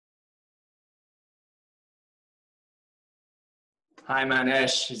Hi,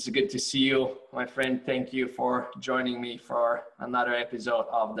 Manex. It's good to see you, my friend. Thank you for joining me for another episode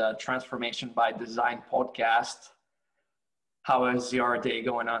of the Transformation by Design podcast. How is your day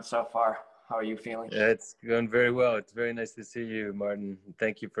going on so far? How are you feeling? It's going very well. It's very nice to see you, Martin.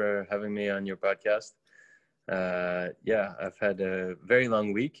 Thank you for having me on your podcast. Yeah, I've had a very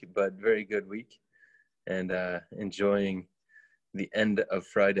long week, but very good week, and enjoying the end of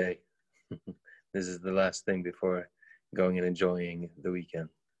Friday. This is the last thing before going and enjoying the weekend.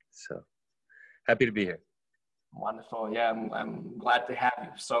 So happy to be here. Wonderful. Yeah, I'm glad to have you.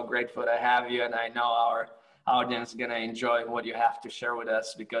 So grateful to have you. And I know our audience is going to enjoy what you have to share with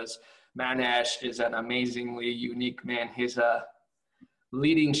us because Manex is an amazingly unique man. He's a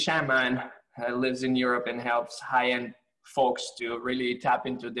leading shaman, lives in Europe and helps high-end folks to really tap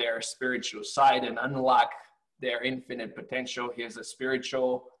into their spiritual side and unlock their infinite potential. He is a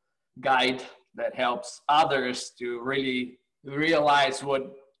spiritual guide that helps others to really realize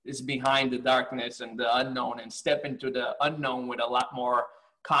what is behind the darkness and the unknown and step into the unknown with a lot more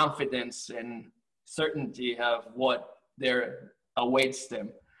confidence and certainty of what there awaits them.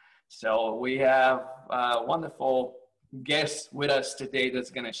 So we have a wonderful guest with us today that's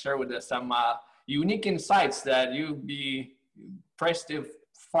going to share with us some unique insights that you'd be impressed to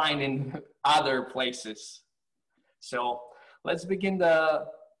find in other places. So let's begin the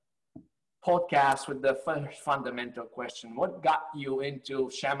podcast with the first fundamental question. What got you into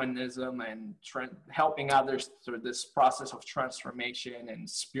shamanism and helping others through this process of transformation and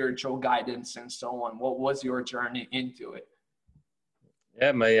spiritual guidance and so on? What was your journey into it?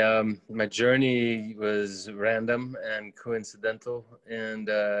 Yeah, my journey was random and coincidental, and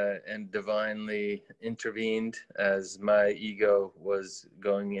divinely intervened as my ego was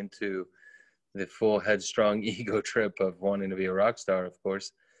going into the full headstrong ego trip of wanting to be a rock star, of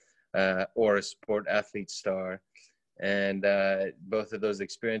course, or a sport athlete star. And both of those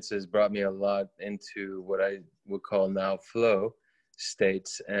experiences brought me a lot into what I would call now flow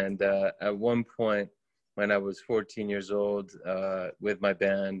states. And at one point, when I was 14 years old, with my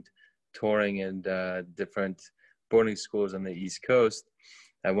band touring in different boarding schools on the East Coast,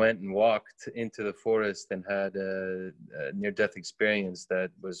 I went and walked into the forest and had a near-death experience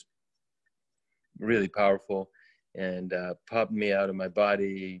that was really powerful and popped me out of my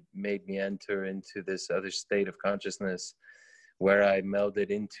body, made me enter into this other state of consciousness where I melded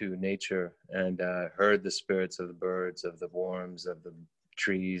into nature and heard the spirits of the birds, of the worms, of the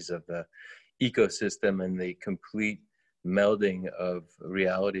trees, of the ecosystem, and the complete melding of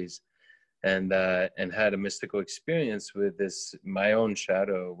realities, and had a mystical experience with this, my own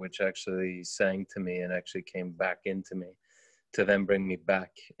shadow, which actually sang to me and actually came back into me to then bring me back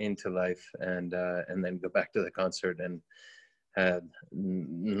into life, and then go back to the concert and had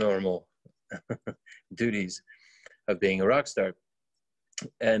normal duties of being a rock star.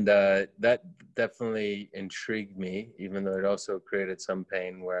 And that definitely intrigued me, even though it also created some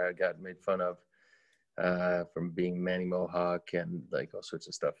pain where I got made fun of from being Manny Mohawk and like all sorts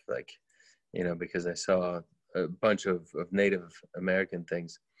of stuff, like, you know, because I saw a bunch of Native American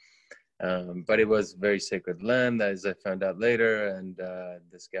things. But it was very sacred land, as I found out later. And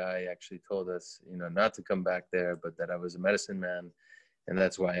this guy actually told us, you know, not to come back there, but that I was a medicine man. And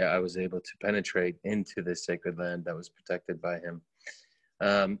that's why I was able to penetrate into this sacred land that was protected by him.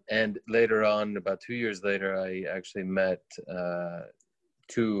 And later on, about 2 years later, I actually met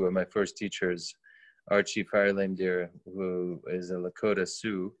two of my first teachers, Archie Firelame, who is a Lakota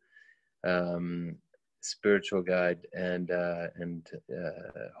Sioux spiritual guide and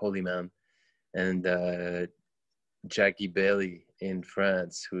holy man, and Jackie Bailey in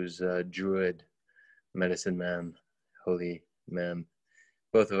France, who's a Druid medicine man, holy man.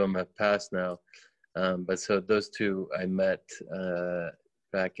 Both of them have passed now. But so those two I met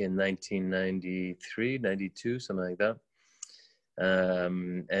back in 1993, 92, something like that.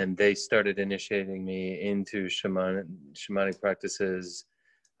 And they started initiating me into shamanic practices,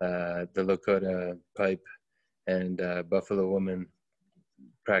 the Lakota pipe and Buffalo woman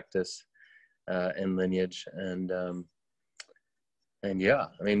practice and lineage. And yeah,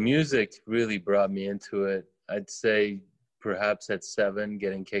 I mean, music really brought me into it. I'd say perhaps at 7,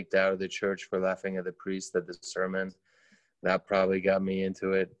 getting kicked out of the church for laughing at the priest at the sermon. That probably got me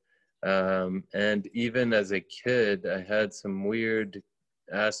into it. And even as a kid, I had some weird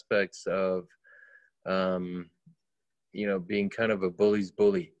aspects of, you know, being kind of a bully's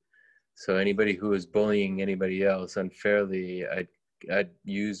bully. So anybody who was bullying anybody else unfairly, I'd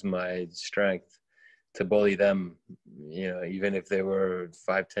use my strength to bully them, you know, even if they were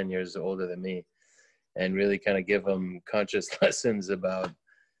 5-10 years older than me, and really kind of give them conscious lessons about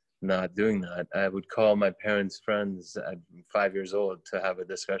not doing that. I would call my parents' friends at 5 years old to have a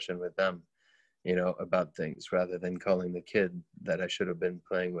discussion with them, you know, about things rather than calling the kid that I should have been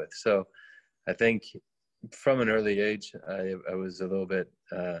playing with. So I think from an early age, I was a little bit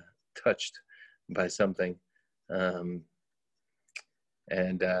touched by something.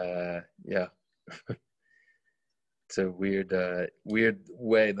 Yeah, it's a weird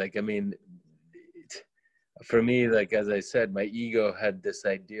way. Like, I mean, for me, like, as I said, my ego had this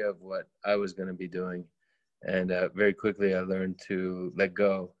idea of what I was going to be doing. And very quickly, I learned to let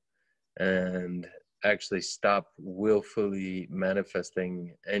go and actually stop willfully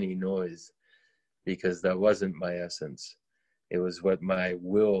manifesting any noise, because that wasn't my essence. It was what my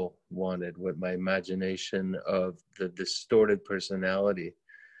will wanted, what my imagination of the distorted personality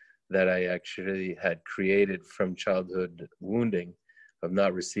that I actually had created from childhood wounding, of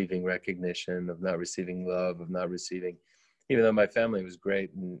not receiving recognition, of not receiving love, of not receiving, even though my family was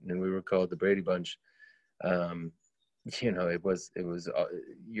great and we were called the Brady Bunch. You know, it was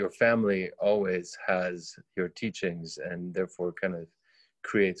your family always has your teachings, and therefore kind of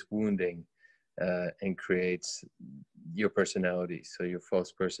creates wounding and creates your personality, so your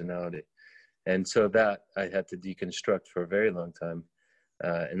false personality. And so that I had to deconstruct for a very long time.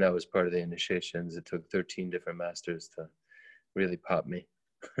 And that was part of the initiations. It took 13 different masters to really pop me.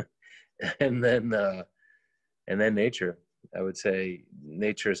 and then nature. I would say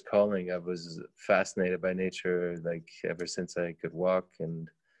nature is calling. I was fascinated by nature, like ever since I could walk, and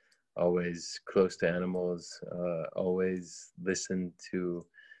always close to animals, always listened to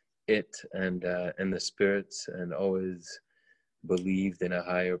it and the spirits, and always believed in a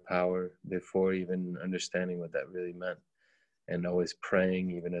higher power before even understanding what that really meant. And always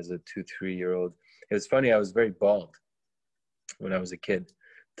praying, even as a 2-3 year old. It was funny, I was very bald when I was a kid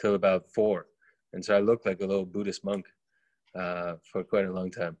till about 4. And so I looked like a little Buddhist monk for quite a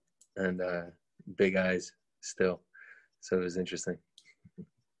long time, and big eyes still. So it was interesting.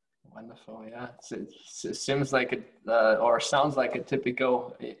 Wonderful. Yeah. It seems like it, or sounds like a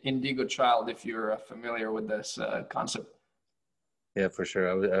typical indigo child, if you're familiar with this concept. Yeah, for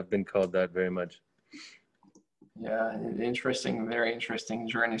sure. I've been called that very much. Yeah, interesting, very interesting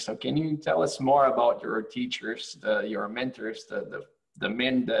journey. So can you tell us more about your teachers, your mentors, the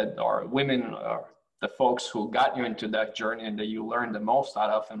men that are women, or the folks who got you into that journey and that you learned the most out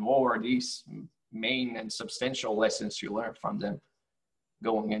of, and what were these main and substantial lessons you learned from them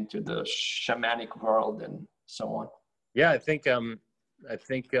going into the shamanic world and so on? Yeah, I think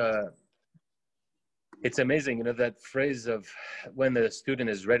it's amazing, you know, that phrase of when the student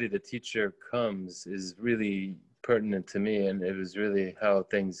is ready, the teacher comes, is really pertinent to me. And it was really how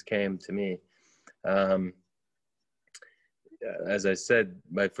things came to me. As I said,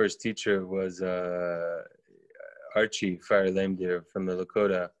 my first teacher was Archie Fire Lame Deer from the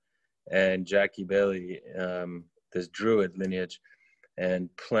Lakota, and Jackie Bailey, this Druid lineage, and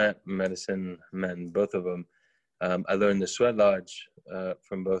plant medicine men, both of them. I learned the sweat lodge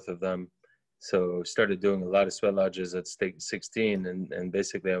from both of them. So started doing a lot of sweat lodges at 16, and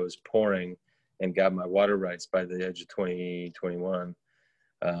basically I was pouring and got my water rights by the age of 20, 21,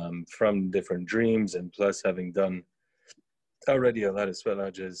 from different dreams, and plus having done already a lot of sweat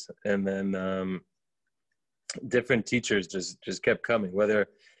lodges. And then different teachers just kept coming, whether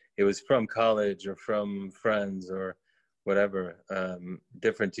it was from college or from friends or whatever.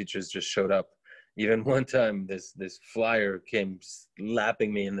 Different teachers just showed up. Even one time, this flyer came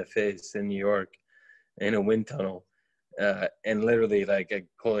slapping me in the face in New York in a wind tunnel. And literally, like, I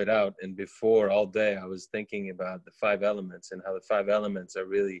pull it out, and before all day I was thinking about the 5 elements and how the 5 elements are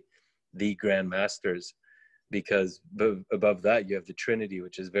really the grand masters, because above that you have the Trinity,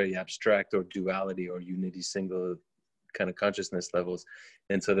 which is very abstract, or duality, or unity, single kind of consciousness levels.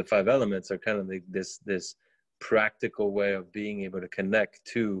 And so the 5 elements are kind of like this practical way of being able to connect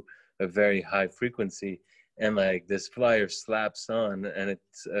to a very high frequency. And like this flyer slaps on, and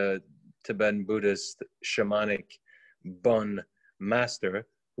it's a Tibetan Buddhist shamanic Bon master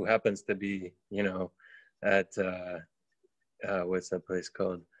who happens to be, you know, at what's that place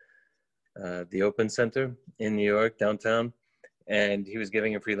called? The Open Center in New York, downtown. And he was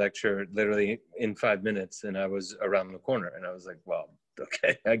giving a free lecture literally in 5 minutes, and I was around the corner, and I was like, well,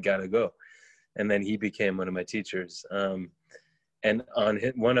 okay, I gotta go. And then he became one of my teachers. And on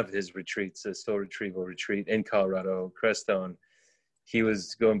one of his retreats, a soul retrieval retreat in Colorado, Crestone, he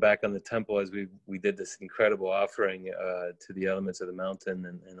was going back on the temple as we did this incredible offering to the elements of the mountain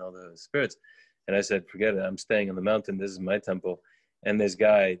and all the spirits. And I said, forget it, I'm staying on the mountain. This is my temple. And this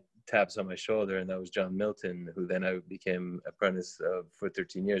guy taps on my shoulder, and that was John Milton, who then I became apprentice of for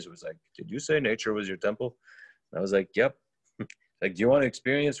 13 years. It was like, did you say nature was your temple? And I was like, yep. Like, do you want to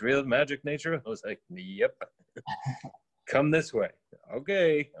experience real magic nature? I was like, yep. Come this way.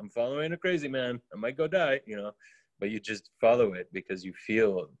 Okay, I'm following a crazy man. I might go die, you know, but you just follow it because you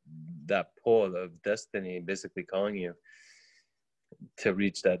feel that pull of destiny basically calling you to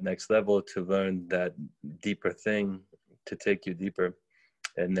reach that next level, to learn that deeper thing, to take you deeper.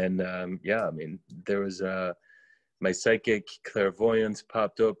 And then, yeah, I mean, there was my psychic clairvoyance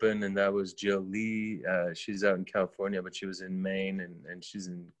popped open, and that was Jill Lee. She's out in California, but she was in Maine, and she's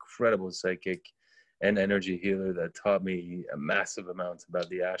an incredible psychic and energy healer that taught me a massive amounts about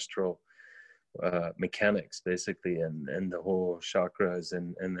the astral mechanics, basically, and the whole chakras,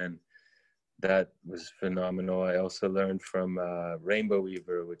 and then that was phenomenal. I also learned from Rainbow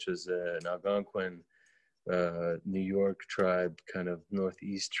Weaver, which is an Algonquin New York tribe, kind of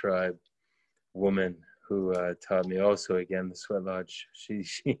Northeast tribe woman, who taught me also, again, the sweat lodge. She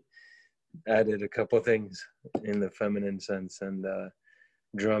added a couple things in the feminine sense, and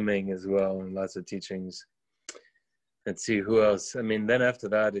drumming as well, and lots of teachings. Let's see who else. I mean, then after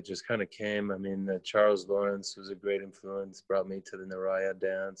that, it just kind of came. I mean, Charles Lawrence was a great influence, brought me to the Naraya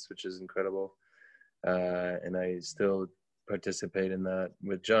dance, which is incredible. And I still participate in that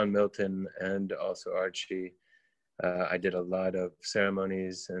with John Milton and also Archie. I did a lot of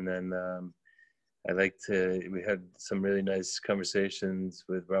ceremonies, and then we had some really nice conversations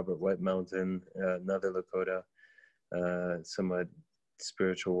with Robert White Mountain, another Lakota, somewhat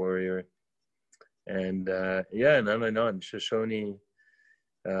spiritual warrior. And yeah, and on. Shoshone,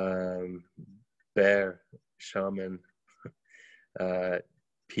 Bear, Shaman,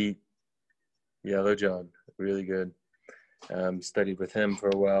 Pete, Yellow John, really good. Studied with him for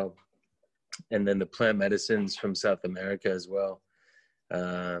a while. And then the plant medicines from South America as well,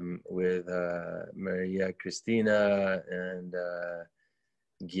 with Maria Cristina and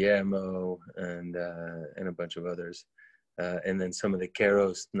Guillermo and a bunch of others. And then some of the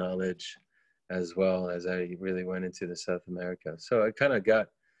Keros knowledge as well, as I really went into the South America. So I kind of got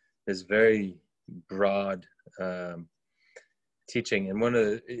this very broad teaching, and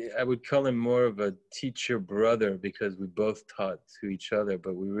I would call him more of a teacher brother, because we both taught to each other,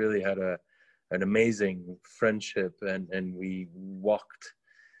 but we really had an amazing friendship, and we walked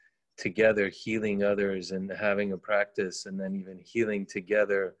together, healing others and having a practice, and then even healing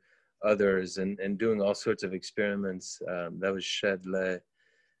together others, and doing all sorts of experiments. That was Shed Le,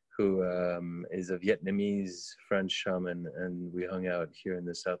 who is a Vietnamese French shaman, and we hung out here in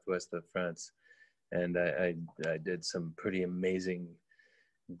the southwest of France. And I did some pretty amazing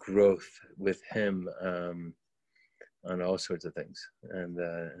growth with him on all sorts of things. And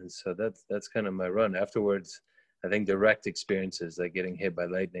so that's kind of my run. Afterwards, I think direct experiences, like getting hit by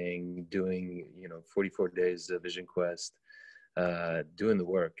lightning, doing 44 days of Vision Quest, doing the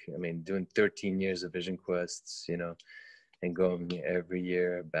work. I mean, doing 13 years of Vision Quests, and going every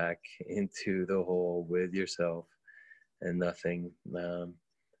year back into the hole with yourself and nothing,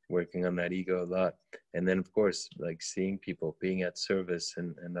 working on that ego a lot. And then, of course, like seeing people, being at service,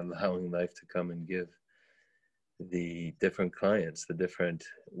 and allowing life to come and give the different clients the different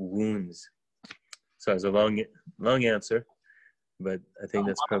wounds. So it was a long answer, but I think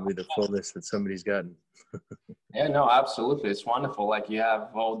that's probably the fullest that somebody's gotten. Yeah, no, absolutely. It's wonderful. Like, you have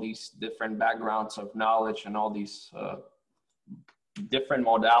all these different backgrounds of knowledge and all these different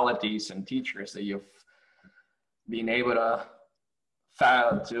modalities and teachers that you've been able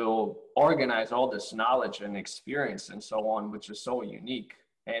to organize all this knowledge and experience and so on, which is so unique.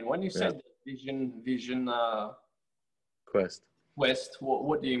 And when you said vision quest,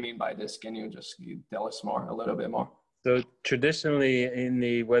 what do you mean by this? Can you tell us a little bit more? So traditionally, in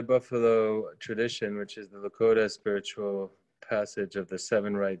the White Buffalo tradition, which is the Lakota spiritual passage of the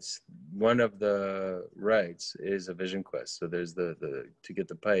 7 rites, one of the rites is a vision quest. So there's the to get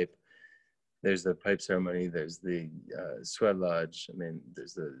the pipe, there's the pipe ceremony, there's the sweat lodge, I mean,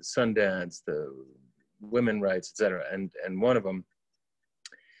 there's the sun dance, the women rites, etc. And one of them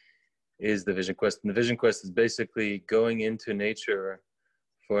is the vision quest. And the vision quest is basically going into nature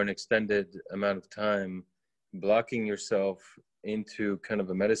for an extended amount of time, blocking yourself into kind of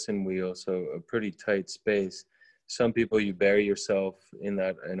a medicine wheel, so a pretty tight space. Some people, you bury yourself in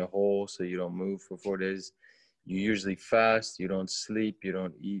a hole so you don't move for 4 days. You usually fast, you don't sleep, you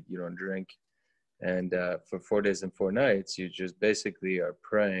don't eat, you don't drink. And for 4 days and 4 nights, you just basically are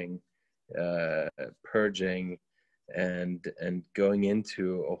praying, purging, and going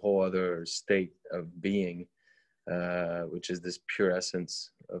into a whole other state of being, which is this pure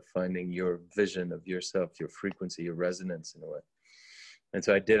essence of finding your vision of yourself, your frequency, your resonance in a way. And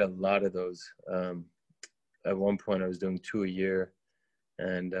so I did a lot of those. At one point I was doing 2 a year,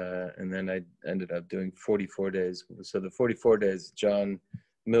 And then I ended up doing 44 days. So the 44 days, John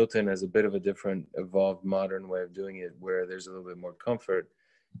Milton has a bit of a different, evolved, modern way of doing it, where there's a little bit more comfort.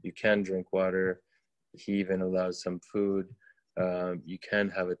 You can drink water. He even allows some food. You can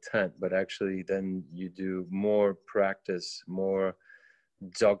have a tent, but actually then you do more practice, more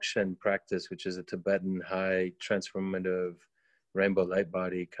Dzogchen practice, which is a Tibetan high transformative rainbow light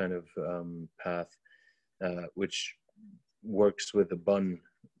body kind of path, which works with the Bun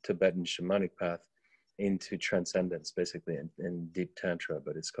Tibetan shamanic path into transcendence, basically, in deep tantra,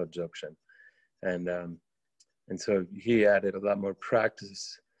 but it's called Dzogchen. And so he added a lot more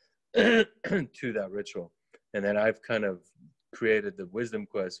practice to that ritual. And then I've kind of created the Wisdom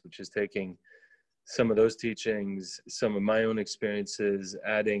Quest, which is taking some of those teachings, some of my own experiences,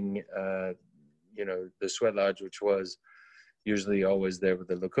 adding, the Sweat Lodge, which was usually always there with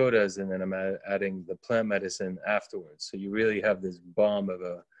the Lakotas, and then I'm adding the plant medicine afterwards. So you really have this bomb of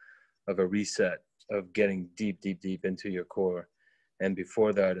a reset of getting deep into your core. And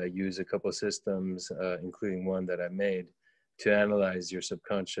before that, I use a couple of systems, including one that I made, to analyze your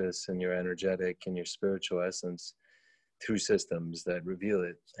subconscious and your energetic and your spiritual essence through systems that reveal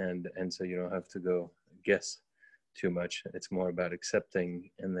it. And so you don't have to go guess too much. It's more about accepting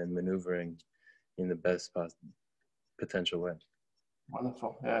and then maneuvering in the best potential way.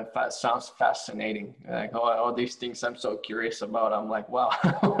 Wonderful. That sounds fascinating. Like all these things I'm so curious about. I'm like, wow,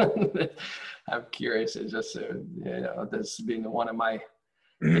 I'm curious. It's just, this has been one of my,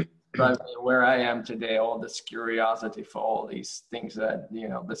 where I am today, all this curiosity for all these things that,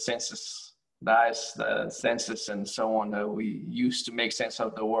 the senses, the senses and so on that we use to make sense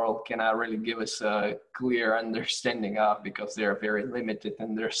of the world cannot really give us a clear understanding of, because they're very limited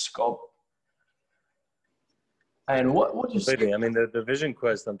in their scope. And what would you say? I mean, the Vision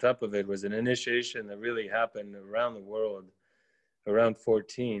Quest on top of it was an initiation that really happened around the world around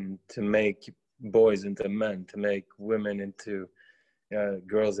 14 to make boys into men, to make women into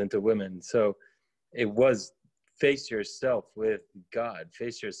girls into women. So it was face yourself with God,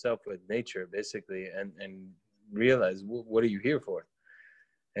 face yourself with nature, basically, and realize what are you here for?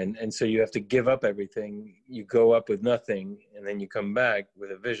 And so you have to give up everything. You go up with nothing, and then you come back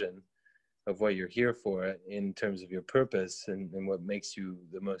with a vision of what you're here for in terms of your purpose and what makes you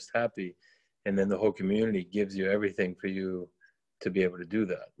the most happy. And then the whole community gives you everything for you to be able to do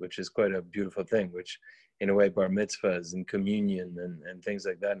that, which is quite a beautiful thing, which in a way bar mitzvahs and communion and things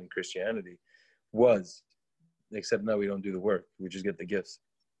like that in Christianity was, except now we don't do the work. We just get the gifts.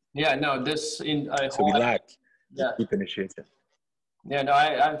 Yeah, no, so we lack deep initiation. Yeah, no,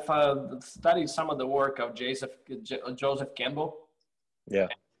 I've studied some of the work of Joseph Campbell. Yeah.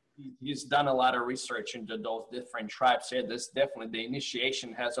 He's done a lot of research into those different tribes. Yeah, this definitely, the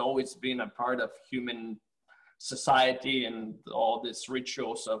initiation has always been a part of human society, and all these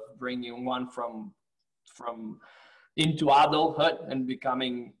rituals of bringing one from into adulthood and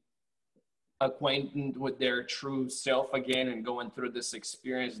becoming acquainted with their true self again, and going through this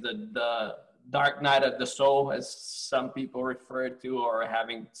experience, the dark night of the soul, as some people refer to, or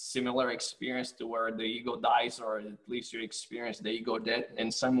having similar experience to where the ego dies, or at least you experience the ego dead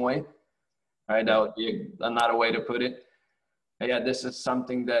in some way, right? That would be another way to put it. But yeah, this is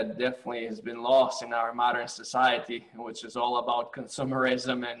something that definitely has been lost in our modern society, which is all about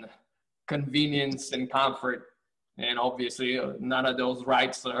consumerism and convenience and comfort. And obviously none of those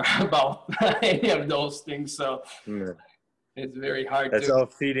rights are about any of those things. So it's very hard. That's all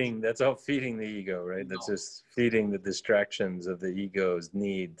feeding the ego, right? That's just feeding the distractions of the ego's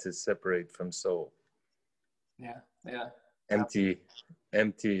need to separate from soul. Yeah.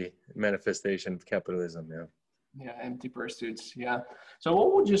 Empty manifestation of capitalism. Yeah, empty pursuits. Yeah. So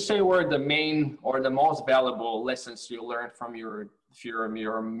what would you say were the main or the most valuable lessons you learned from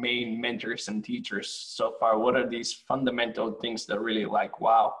your main mentors and teachers so far? What are these fundamental things that really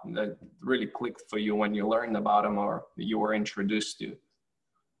that really clicked for you when you learned about them or you were introduced to?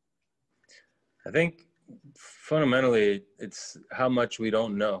 I think fundamentally it's how much we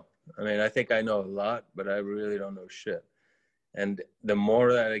don't know. I mean, I think I know a lot, but I really don't know shit. And the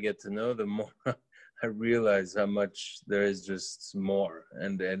more that I get to know, the more I realize how much there is just more,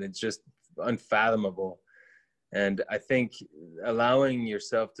 and it's just unfathomable. And I think allowing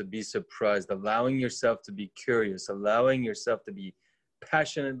yourself to be surprised, allowing yourself to be curious, allowing yourself to be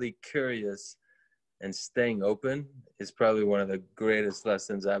passionately curious and staying open is probably one of the greatest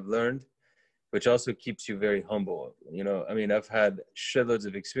lessons I've learned, which also keeps you very humble. I mean, I've had shitloads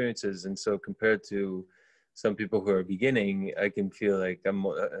of experiences, and so compared to some people who are beginning, I can feel like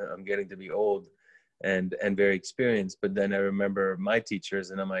I'm getting to be old and very experienced. But then I remember my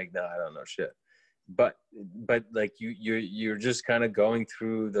teachers, and I'm like, no, I don't know shit. but like you're just kind of going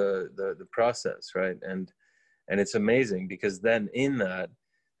through the process, right? And it's amazing, because then in that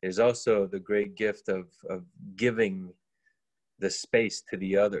there's also the great gift of giving the space to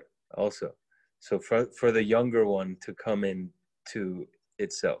the other also. So for the younger one to come in to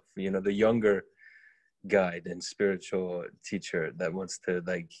itself, you know, the younger guide and spiritual teacher that wants to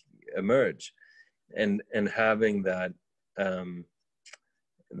like emerge, and having that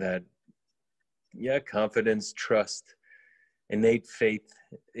that confidence, trust, innate faith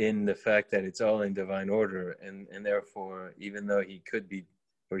in the fact that it's all in divine order, and therefore, even though he could be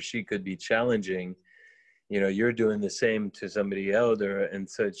or she could be challenging, you know, you're doing the same to somebody elder, and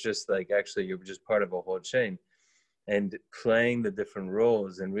so it's just like, actually you're just part of a whole chain, and playing the different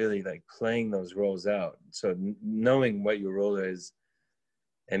roles and really like playing those roles out. So knowing what your role is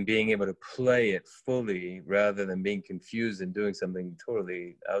and being able to play it fully rather than being confused and doing something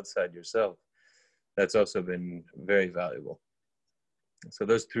totally outside yourself, that's also been very valuable. So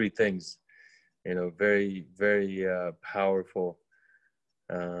those three things, you know, very, very powerful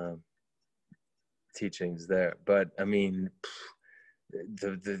teachings there. But I mean,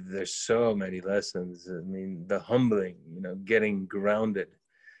 there's so many lessons. I mean, the humbling, you know, getting grounded,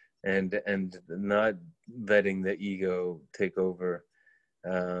 and not letting the ego take over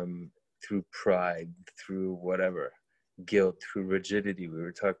through pride, through whatever, guilt, through rigidity. We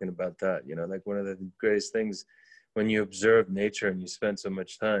were talking about that, you know, like one of the greatest things when you observe nature and you spend so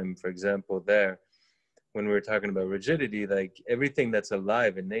much time, for example, there, when we were talking about rigidity, like everything that's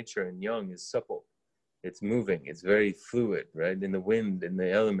alive in nature and young is supple. It's moving. It's very fluid, right? In the wind, in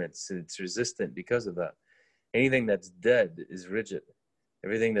the elements, it's resistant because of that. Anything that's dead is rigid.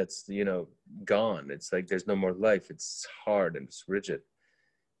 Everything that's, you know, gone, it's like there's no more life. It's hard and it's rigid,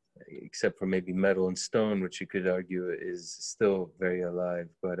 except for maybe metal and stone, which you could argue is still very alive,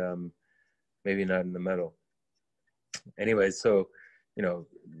 but maybe not in the metal. Anyway, so, you know,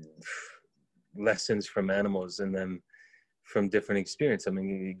 lessons from animals, and then from different experience. I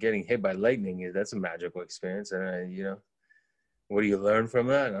mean, getting hit by lightning, that's a magical experience. And, you know, what do you learn from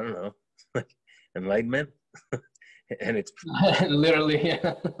that? I don't know. Enlightenment. And it's literally,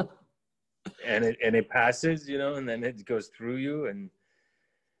 yeah. and it passes, you know, and then it goes through you. And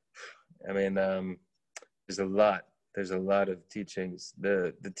I mean, there's a lot of teachings.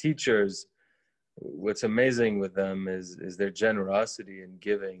 The teachers, what's amazing with them is their generosity in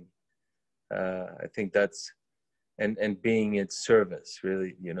giving. I think that's, and being in service,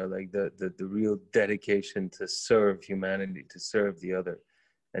 really, you know, like the real dedication to serve humanity, to serve the other,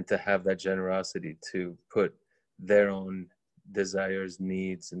 and to have that generosity to put their own desires,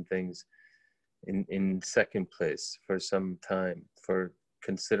 needs, and things in second place for some time, for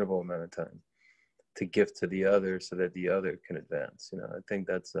considerable amount of time, to give to the other so that the other can advance. You know, I think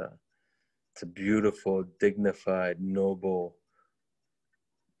it's a beautiful, dignified, noble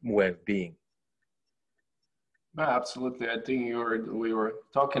way of being. No, absolutely. I think we were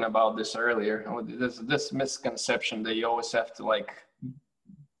talking about this earlier. This misconception that you always have to like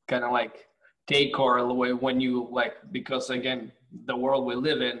kind of like take or away when you like, because again, the world we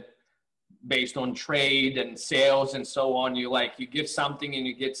live in, based on trade and sales and so on, you give something and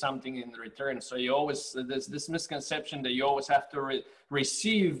you get something in return. So you always, there's this misconception that you always have to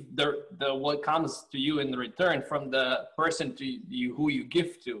receive the what comes to you in return from the person to you who you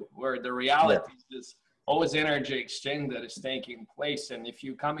give to, where the reality is always energy exchange that is taking place. And if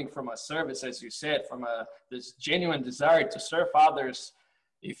you're coming from a service, as you said, from this genuine desire to serve others,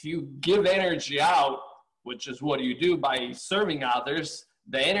 if you give energy out, which is what you do by serving others,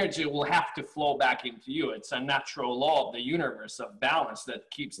 the energy will have to flow back into you. It's a natural law of the universe of balance that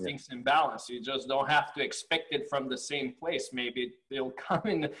keeps things in balance. You just don't have to expect it from the same place. Maybe it'll come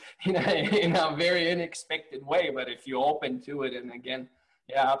in a very unexpected way, but if you're open to it, and again,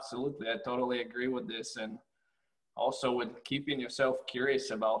 yeah, absolutely. I totally agree with this. And also with keeping yourself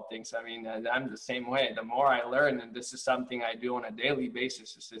curious about things. I mean, I'm the same way. The more I learn, and this is something I do on a daily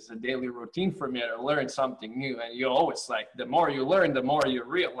basis, this is a daily routine for me to learn something new. And you always the more you learn, the more you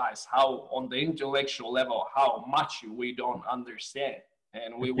realize how on the intellectual level, how much we don't understand.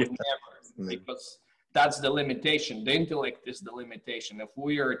 And we would never, because that's the limitation. The intellect is the limitation. If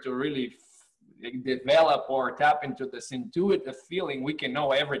we are to really develop or tap into this intuitive feeling, we can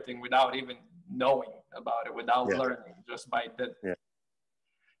know everything without even knowing about it, without learning, just by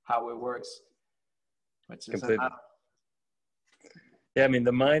how it works, which is I mean,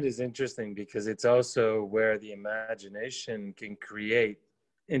 the mind is interesting because it's also where the imagination can create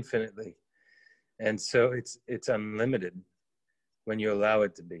infinitely, and so it's unlimited when you allow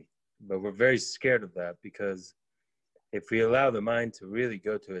it to be. But we're very scared of that because if we allow the mind to really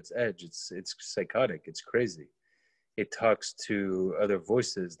go to its edge, it's psychotic, it's crazy. It talks to other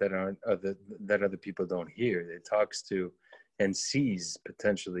voices that other people don't hear. It talks to and sees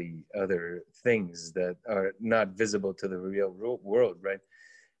potentially other things that are not visible to the real world, right?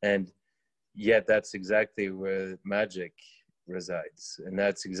 And yet that's exactly where magic resides, and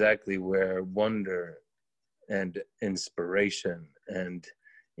that's exactly where wonder and inspiration and,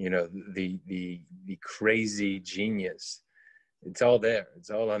 you know, the crazy genius, it's all there.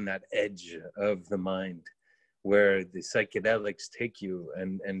 It's all on that edge of the mind, where the psychedelics take you,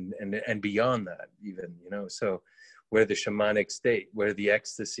 and beyond that even, you know. So where the shamanic state, where the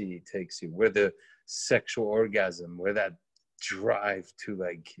ecstasy takes you, where the sexual orgasm, where that drive to,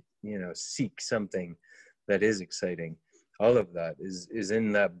 like, you know, seek something that is exciting, all of that is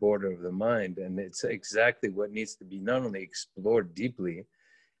in that border of the mind. And it's exactly what needs to be not only explored deeply,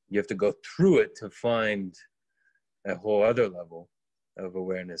 you have to go through it to find a whole other level of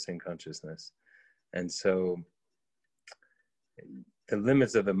awareness and consciousness. And so the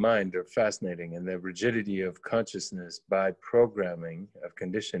limits of the mind are fascinating, and the rigidity of consciousness by programming, of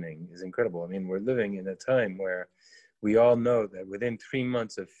conditioning, is incredible. I mean, we're living in a time where we all know that within 3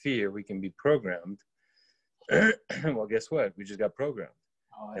 months of fear, we can be programmed. Well, guess what? We just got programmed.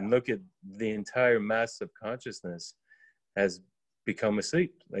 Oh, yeah. And look at the entire mass of consciousness has become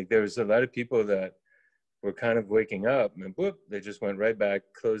asleep. Like, there's a lot of people that were kind of waking up, and whoop, they just went right back,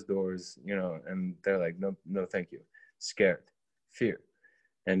 closed doors, you know, and they're like, no, no, thank you. Scared, fear,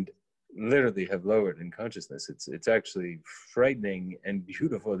 and literally have lowered in consciousness. It's actually frightening and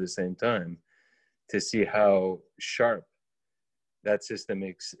beautiful at the same time to see how sharp that system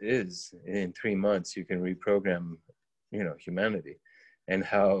is. In 3 months, you can reprogram, you know, humanity, and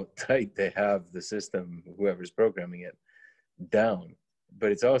how tight they have the system, whoever's programming it, down.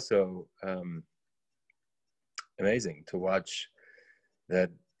 But it's also amazing to watch that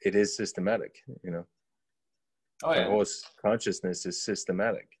it is systematic, you know. Oh, yeah. The whole consciousness is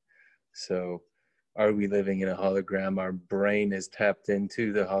systematic. So are we living in a hologram? Our brain is tapped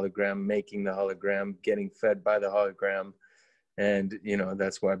into the hologram, making the hologram, getting fed by the hologram. And, you know,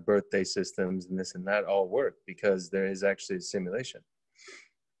 that's why birthday systems and this and that all work, because there is actually a simulation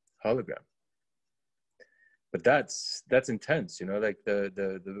hologram. But that's intense, you know, like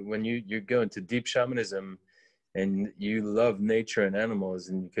the when you go into deep shamanism and you love nature and animals,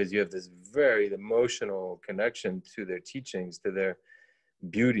 and because you have this very emotional connection to their teachings, to their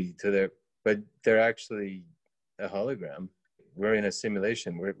beauty, to their, but they're actually a hologram. We're in a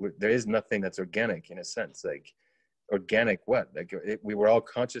simulation where there is nothing that's organic, in a sense. Like, organic what? Like, we were all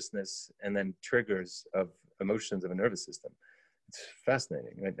consciousness and then triggers of emotions of a nervous system. It's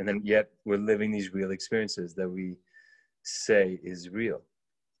fascinating, right? And then yet we're living these real experiences that we say is real.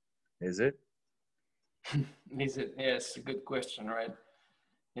 Is it? Is it? Yes, a good question, right?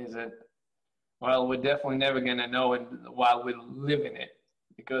 Is it? Well, we're definitely never gonna know it while we live in it,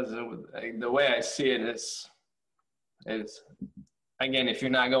 because the way I see it is again, if you're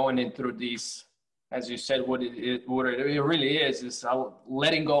not going in through these, as you said, what it really is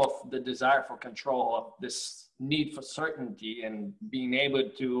letting go of the desire for control, of this need for certainty, and being able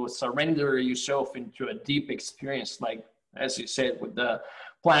to surrender yourself into a deep experience, like, as you said, with the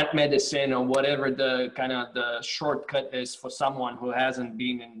plant medicine or whatever the kind of the shortcut is for someone who hasn't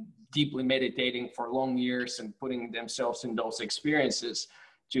been deeply meditating for long years and putting themselves in those experiences,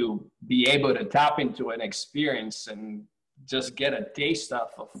 to be able to tap into an experience and just get a taste of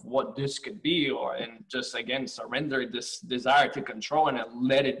what this could be, and just, again, surrender this desire to control and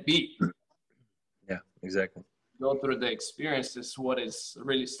let it be. Yeah, exactly. Go through the experience is what is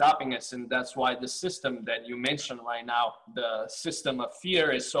really stopping us. And that's why the system that you mentioned right now, the system of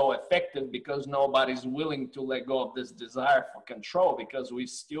fear, is so effective, because nobody's willing to let go of this desire for control, because we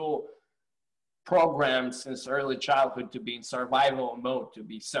still programmed since early childhood to be in survival mode, to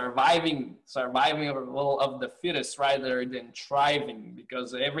be surviving of the fittest rather than thriving,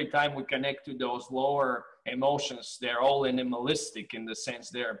 because every time we connect to those lower emotions, they're all animalistic, in the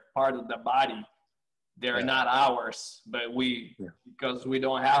sense they're part of the body. They're not ours, but because we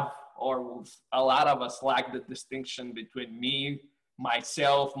don't have, or a lot of us lack the distinction between me,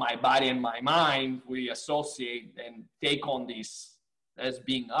 myself, my body, and my mind, we associate and take on these as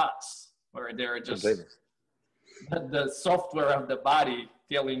being us, where they're just the software of the body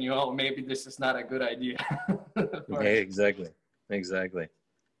telling you, oh, maybe this is not a good idea. Exactly.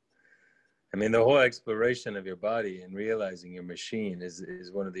 I mean, the whole exploration of your body and realizing your machine is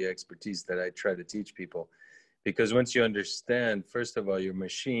one of the expertise that I try to teach people. Because once you understand, first of all, your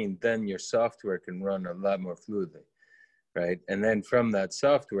machine, then your software can run a lot more fluidly, right? And then from that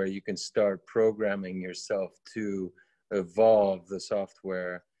software, you can start programming yourself to evolve the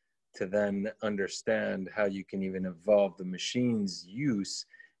software to then understand how you can even evolve the machine's use.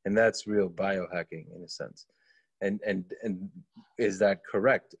 And that's real biohacking in a sense. And is that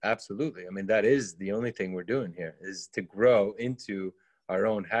correct? Absolutely. I mean, that is the only thing we're doing here, is to grow into our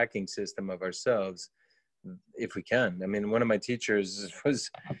own hacking system of ourselves if we can. I mean, one of my teachers was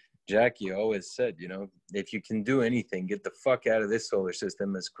Jackie, always said, you know, if you can do anything, get the fuck out of this solar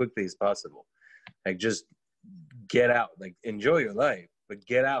system as quickly as possible. Like, just get out, like, enjoy your life, but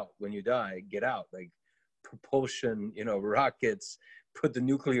get out when you die, get out, like propulsion, you know, rockets, put the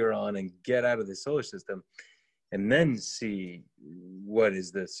nuclear on and get out of the solar system, and then see what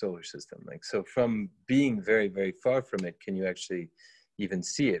is the solar system like. So from being very, very far from it, can you actually even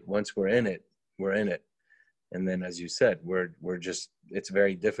see it? Once we're in it, we're in it. And then, as you said, we're just, it's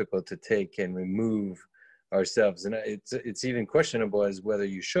very difficult to take and remove ourselves. And it's even questionable as whether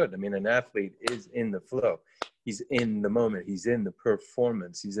you should. I mean, an athlete is in the flow. He's in the moment. He's in the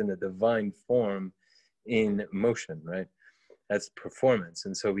performance. He's in the divine form in motion, right? That's performance.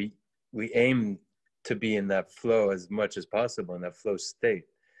 And so we aim to be in that flow as much as possible, in that flow state.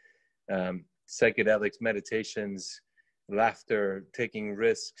 Psychedelics, meditations, laughter, taking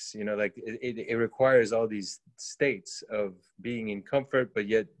risks, you know, like it requires all these states of being in comfort, but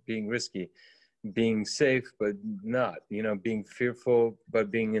yet being risky, being safe, but not, you know, being fearful, but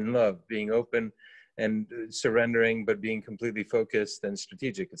being in love, being open and surrendering, but being completely focused and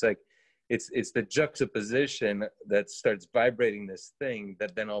strategic. It's like, it's the juxtaposition that starts vibrating this thing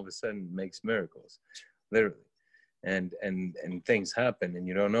that then all of a sudden makes miracles, literally. And things happen and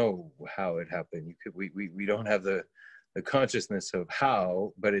you don't know how it happened. We don't have the consciousness of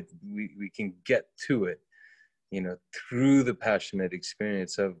how, but we can get to it, you know, through the passionate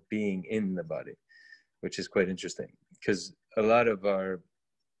experience of being in the body, which is quite interesting, because a lot of our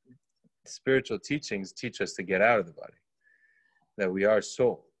spiritual teachings teach us to get out of the body, that we are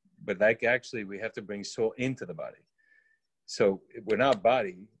soul, but like actually we have to bring soul into the body. So we're not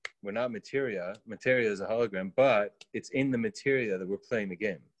body, we're not materia. Materia is a hologram, but it's in the materia that we're playing the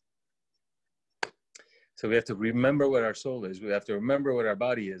game. So we have to remember what our soul is. We have to remember what our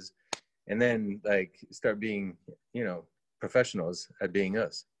body is, and then like start being, you know, professionals at being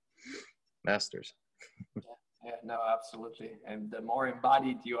us, masters. Yeah, no, absolutely. And the more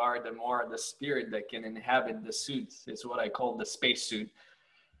embodied you are, the more the spirit that can inhabit the suit is what I call the spacesuit.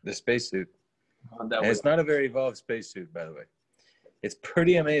 The spacesuit. And And it's not a very evolved spacesuit, by the way. It's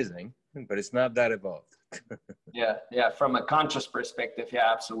pretty amazing, but it's not that evolved. yeah. From a conscious perspective,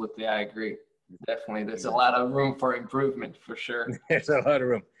 yeah, absolutely. I agree. Definitely. There's a lot of room for improvement for sure. There's a lot of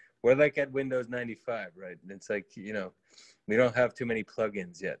room. We're like at Windows 95, right? It's like, you know, we don't have too many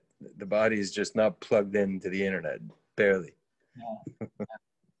plugins yet. The body is just not plugged into the internet, barely. Yeah.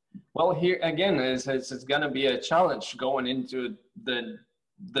 Well, here again, it's going to be a challenge going into the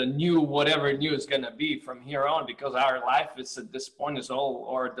new, whatever new is going to be from here on, because our life is at this point is all,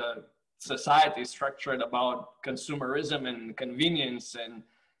 or the society is structured about consumerism and convenience, and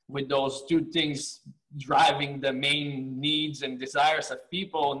with those two things driving the main needs and desires of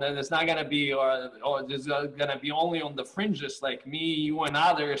people, and then it's not going to be, or there's going to be only on the fringes like me, you, and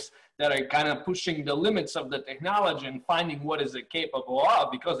others that are kind of pushing the limits of the technology and finding what is it capable of,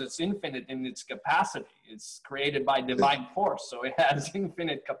 because it's infinite in its capacity. It's created by divine force, so it has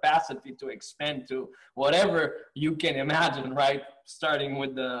infinite capacity to expand to whatever you can imagine, right? Starting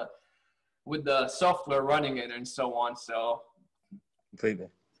with the software running it and so on. So Completely.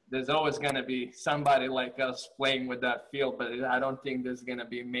 There's always going to be somebody like us playing with that field, but I don't think there's going to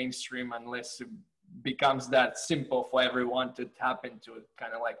be mainstream unless it becomes that simple for everyone to tap into it,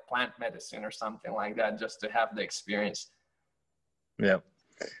 kind of like plant medicine or something like that, just to have the experience. Yeah.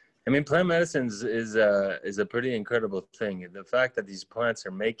 I mean, plant medicines is a pretty incredible thing. The fact that these plants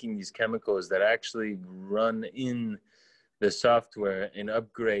are making these chemicals that actually run in the software and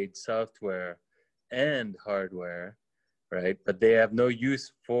upgrade software and hardware, right? But they have no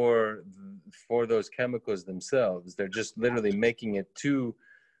use for those chemicals themselves. They're just literally making it to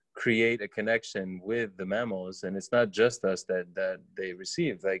create a connection with the mammals. And it's not just us that they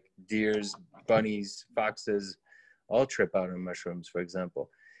receive, like deers, bunnies, foxes, all trip out on mushrooms, for example.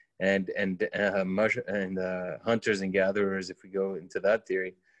 And hunters and gatherers, if we go into that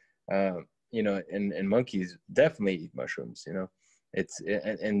theory, you know, and monkeys definitely eat mushrooms, you know.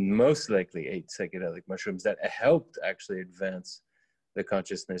 And most likely ate psychedelic mushrooms that helped actually advance the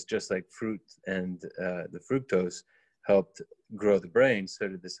consciousness, just like fruit and the fructose helped grow the brain. So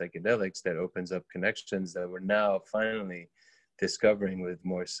did the psychedelics, that opens up connections that we're now finally discovering with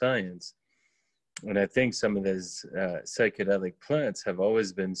more science. And I think some of those psychedelic plants have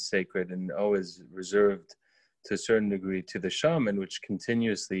always been sacred and always reserved to a certain degree to the shaman, which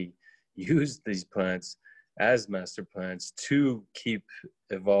continuously used these plants as master plants to keep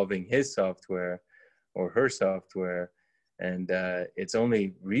evolving his software or her software. And it's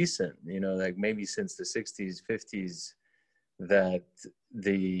only recent, you know, like maybe since the 60s, 50s, that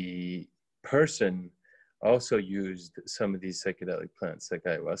the person also used some of these psychedelic plants like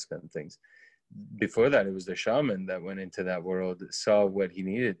ayahuasca and things. Before that, it was the shaman that went into that world, saw what he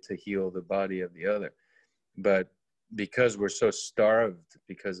needed to heal the body of the other. But because we're so starved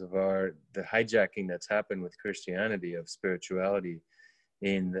because of the hijacking that's happened with Christianity of spirituality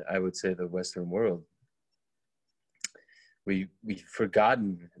in, I would say, the Western world, we've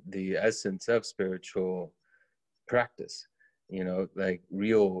forgotten the essence of spiritual practice. You know, like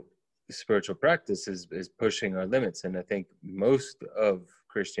real spiritual practice is pushing our limits. And I think most of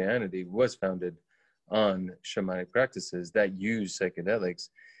Christianity was founded on shamanic practices that use psychedelics.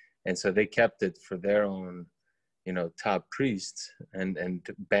 And so they kept it for their own, you know, top priests and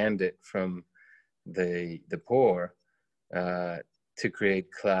banned it from the poor to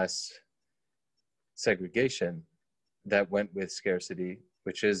create class segregation that went with scarcity,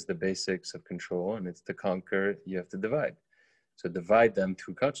 which is the basics of control. And it's to conquer, you have to divide. So divide them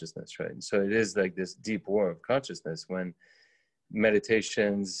through consciousness, right? And so it is like this deep war of consciousness when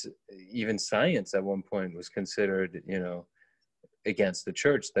meditations, even science at one point was considered, you know, against the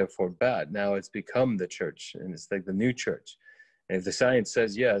church, therefore bad. Now it's become the church, and it's like the new church. And if the science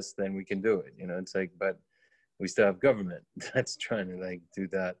says yes, then we can do it. You know, it's like, but we still have government that's trying to like do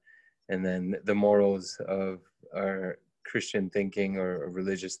that. And then the morals of our Christian thinking or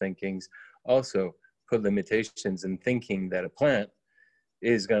religious thinkings also put limitations in thinking that a plant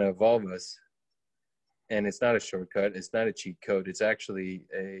is going to evolve us. And it's not a shortcut. It's not a cheat code. It's actually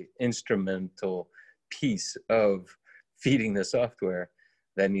a instrumental piece of feeding the software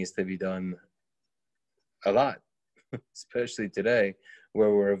that needs to be done a lot, especially today,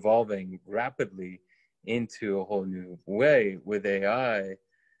 where we're evolving rapidly into a whole new way with AI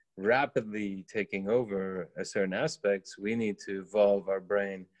rapidly taking over a certain aspects. We need to evolve our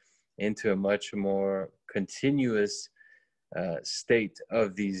brain into a much more continuous state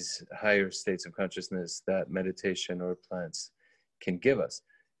of these higher states of consciousness that meditation or plants can give us.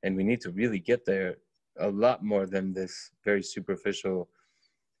 And we need to really get there a lot more than this very superficial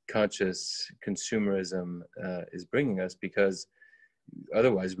conscious consumerism is bringing us, because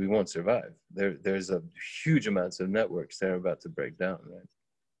otherwise we won't survive. There's a huge amounts of networks that are about to break down, right?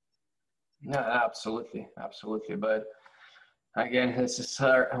 Yeah, absolutely, absolutely. But again, this is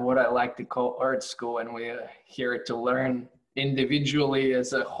what I like to call art school, and we're here to learn individually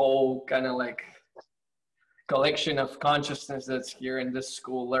as a whole, kind of like collection of consciousness that's here in this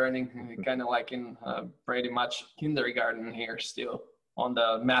school learning, kind of like in pretty much kindergarten here still on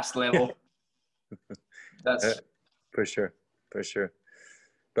the mass level. That's for sure, for sure.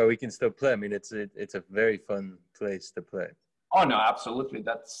 But we can still play. I mean, it's a very fun place to play. Oh no, absolutely.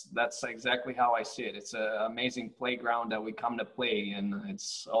 That's exactly how I see it. It's an amazing playground that we come to play, and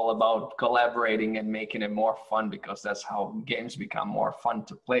it's all about collaborating and making it more fun, because that's how games become more fun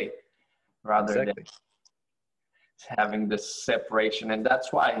to play, rather than having this separation. And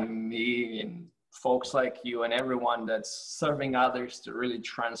that's why me and folks like you and everyone that's serving others to really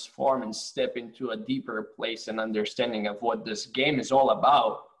transform and step into a deeper place and understanding of what this game is all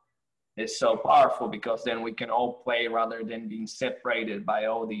about is so powerful, because then we can all play rather than being separated by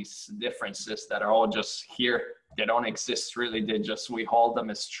all these differences that are all just here. They don't exist really. We hold them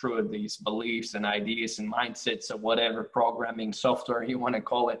as true, these beliefs and ideas and mindsets of whatever programming software you want to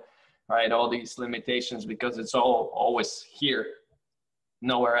call it, right? All these limitations, because it's all always here,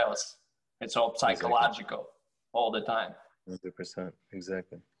 nowhere else. It's all psychological all the time. 100%,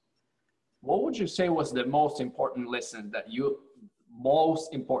 exactly. What would you say was the most important lesson that you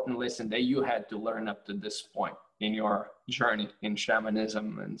had to learn up to this point in your journey in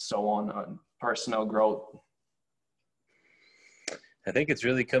shamanism and so on personal growth? I think it's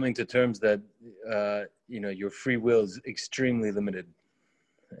really coming to terms that your free will is extremely limited,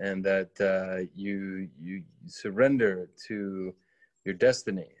 and that you surrender to your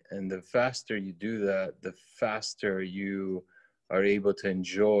destiny. And the faster you do that, the faster you are able to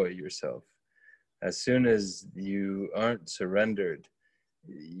enjoy yourself. As soon as you aren't surrendered,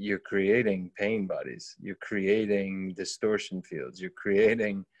 you're creating pain bodies, you're creating distortion fields, you're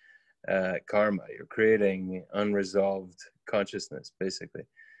creating karma, you're creating unresolved consciousness, basically,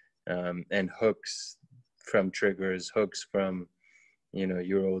 and hooks from triggers, hooks from,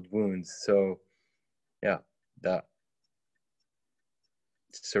 your old wounds. So yeah, that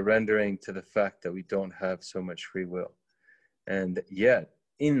surrendering to the fact that we don't have so much free will. And yet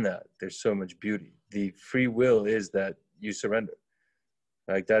in that, there's so much beauty. the free will is that you surrender.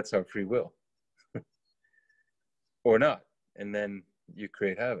 Like that's our free will. Or not. And then you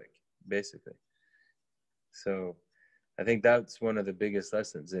create havoc, basically. So I think that's one of the biggest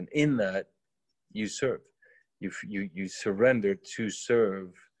lessons. And in that, you serve. You surrender to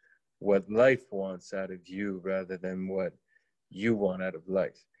serve what life wants out of you rather than what you want out of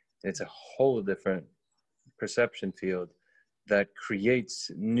life. It's a whole different perception field that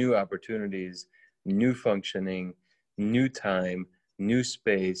creates new opportunities, new functioning, new time, new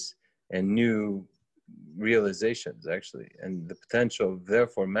space, and new realizations, actually. And the potential of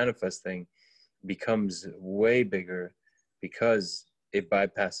therefore manifesting becomes way bigger because it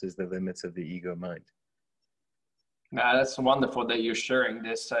bypasses the limits of the ego mind. That's wonderful that you're sharing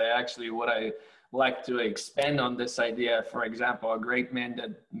this. What I like to expand on this idea, for example, a great man that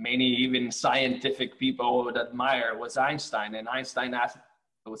many even scientific people would admire was Einstein. And Einstein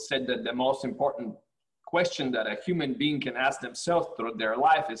said that the most important question that a human being can ask themselves through their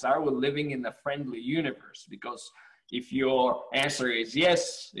life is, are we living in a friendly universe? Because if your answer is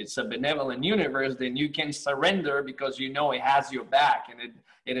yes, it's a benevolent universe, then you can surrender because you know it has your back, and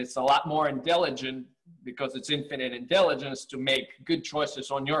it is a lot more intelligent because it's infinite intelligence to make good choices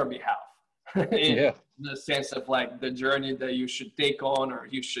on your behalf. in the sense of like the journey that you should take on, or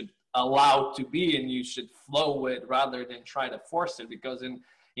you should allow to be, and you should flow with rather than try to force it. Because in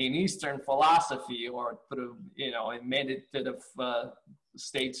Eastern philosophy, or through, in meditative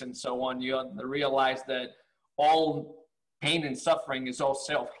states and so on, you realize that all pain and suffering is all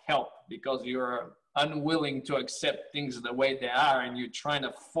self-help, because you're unwilling to accept things the way they are, and you're trying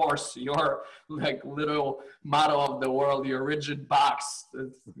to force your like little model of the world, your rigid box, to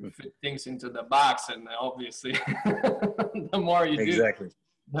fit things into the box. And obviously the more you do,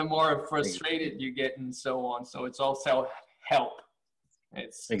 the more frustrated you get and so on. So it's all self-help.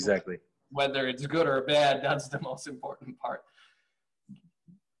 It's whether it's good or bad, that's the most important part.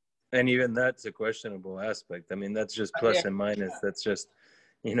 And even that's a questionable aspect. I mean, that's just plus and minus. That's just,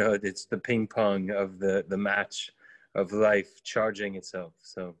 it's the ping pong of the match of life charging itself.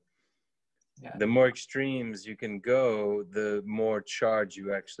 So the more extremes you can go, the more charge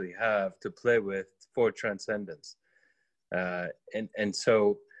you actually have to play with for transcendence. And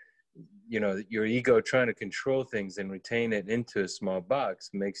so, your ego trying to control things and retain it into a small box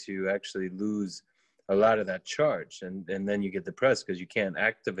makes you actually lose a lot of that charge. And then you get depressed because you can't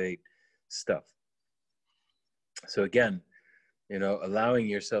activate stuff. So again, allowing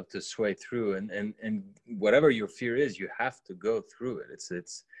yourself to sway through, and whatever your fear is, you have to go through it.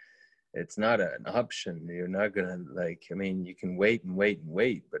 It's not an option. You're not gonna you can wait and wait and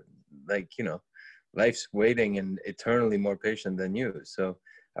wait, but life's waiting and eternally more patient than you. So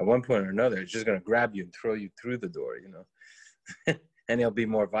at one point or another, it's just gonna grab you and throw you through the door, and it'll be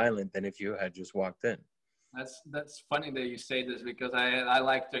more violent than if you had just walked in. That's funny that you say this, because I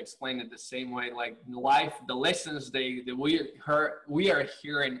like to explain it the same way. Like life, the lessons we are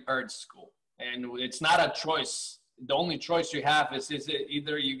here in Earth School, and it's not a choice. The only choice you have is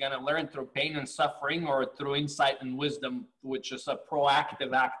either you're gonna learn through pain and suffering, or through insight and wisdom, which is a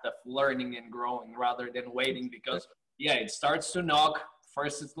proactive act of learning and growing rather than waiting. Because it starts to knock.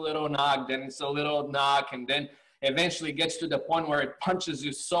 First it's a little knock, then it's a little knock, and then eventually gets to the point where it punches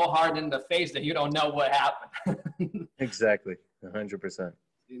you so hard in the face that you don't know what happened. Exactly, 100%.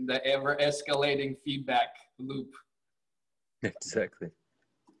 In the ever-escalating feedback loop. Exactly.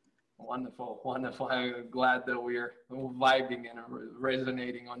 Wonderful, wonderful. I'm glad that we're vibing and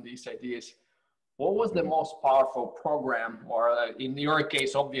resonating on these ideas. What was the most powerful program, or in your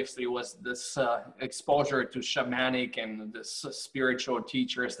case, obviously, was this exposure to shamanic and this spiritual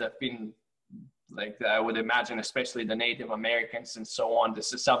teachers that have been, like, I would imagine, especially the Native Americans and so on.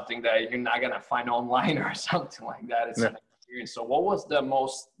 This is something that you're not going to find online or something like that. It's an experience. So what was the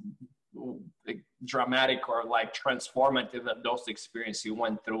most dramatic or like transformative of those experiences you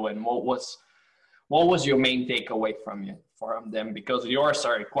went through, and what was your main takeaway from them? Because yours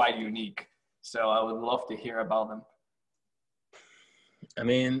are quite unique. So I would love to hear about them. I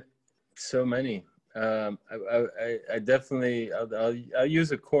mean, so many. I definitely, I'll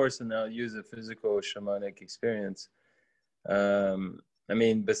use a course, and I'll use a physical shamanic experience. I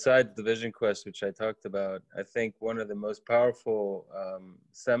mean, besides the Vision Quest, which I talked about, I think one of the most powerful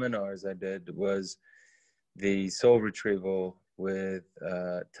seminars I did was the soul retrieval with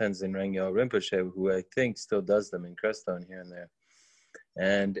Tenzin Rengyal Rinpoche, who I think still does them in Creston here and there.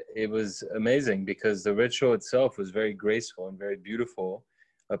 And it was amazing because the ritual itself was very graceful and very beautiful,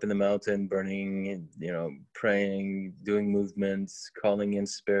 up in the mountain, burning, praying, doing movements, calling in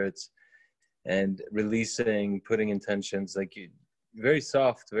spirits, and releasing, putting intentions, very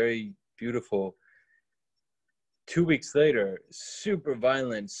soft, very beautiful, 2 weeks later, super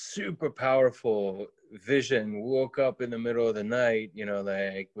violent, super powerful vision, woke up in the middle of the night, you know,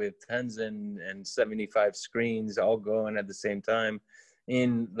 like with tens and 75 screens all going at the same time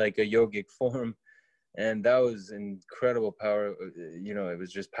in like a yogic form. And that was incredible power. You know, it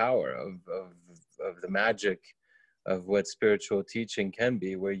was just power of the magic of what spiritual teaching can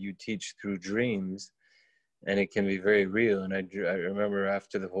be, where you teach through dreams and it can be very real. And I remember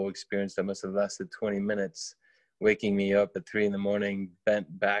after the whole experience that must have lasted 20 minutes, waking me up at 3 a.m,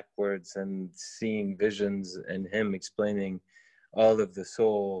 bent backwards and seeing visions and him explaining all of the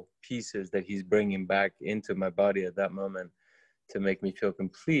soul pieces that he's bringing back into my body at that moment to make me feel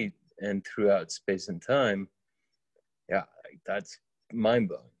complete and throughout space and time. Yeah, like, that's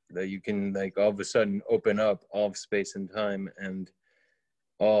mind-blowing that you can like all of a sudden open up all of space and time and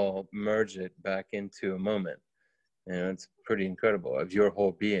all merge it back into a moment. You know, it's pretty incredible of your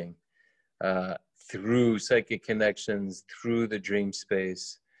whole being through psychic connections, through the dream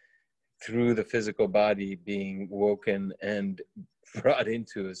space, through the physical body being woken and brought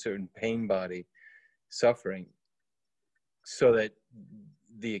into a certain pain body, suffering, so that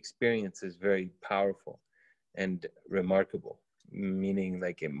the experience is very powerful and remarkable, meaning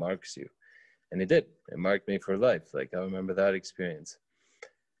like it marks you. And it did. It marked me for life. Like I remember that experience.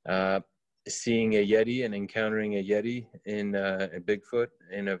 Seeing a Yeti and encountering a Yeti in a Bigfoot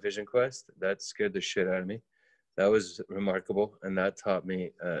in a vision quest, that scared the shit out of me. That was remarkable. And that taught me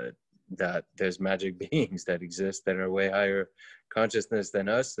that there's magic beings that exist that are way higher consciousness than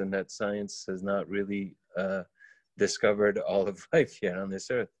us, and that science has not really discovered all of life yet on this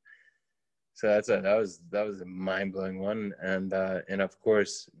earth. So that was a mind-blowing one. And of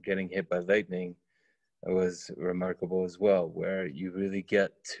course, getting hit by lightning was remarkable as well, where you really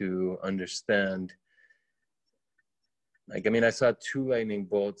get to understand. Like, I mean, I saw 2 lightning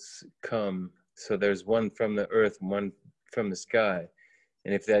bolts come. So there's one from the earth, one from the sky.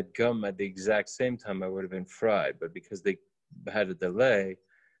 And if they had come at the exact same time, I would have been fried. But because they had a delay,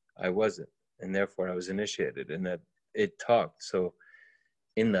 I wasn't. And therefore I was initiated, and that it talked. So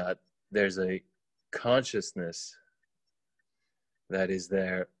in that, there's a consciousness that is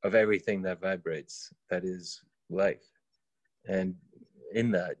there of everything that vibrates, that is life. And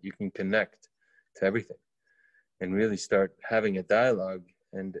in that, you can connect to everything and really start having a dialogue,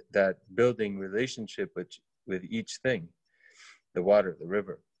 and that building relationship with each thing, the water, the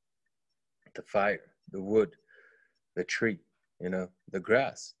river, the fire, the wood, the tree, you know, the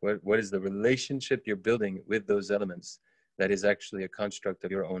grass. What is the relationship you're building with those elements that is actually a construct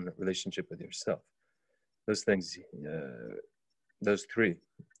of your own relationship with yourself? Those things, those 3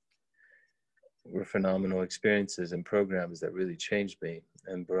 were phenomenal experiences and programs that really changed me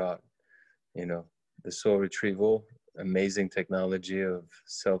and brought, you know, the soul retrieval, amazing technology of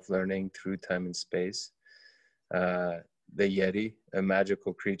self-learning through time and space, the Yeti, a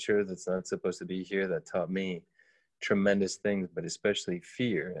magical creature that's not supposed to be here, that taught me tremendous things, but especially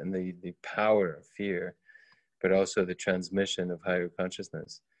fear and the power of fear, but also the transmission of higher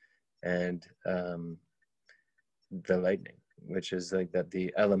consciousness, and the lightning, which is like that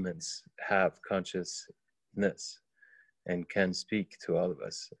the elements have consciousness and can speak to all of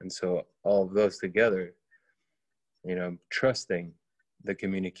us. And so all of those together, you know, trusting the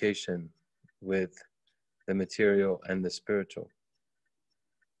communication with the material and the spiritual.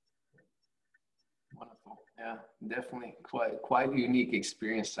 Wonderful. Yeah, definitely quite a unique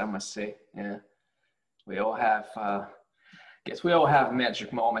experience, I must say. Yeah, we all have guess we all have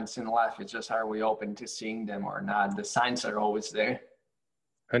magic moments in life. It's just, are we open to seeing them or not? The signs are always there.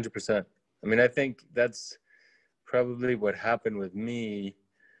 100%. I mean, I think that's probably what happened with me.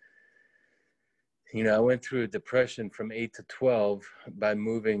 You know, I went through a depression from 8 to 12 by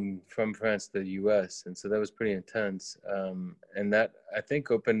moving from France to the US. And so that was pretty intense. And that, I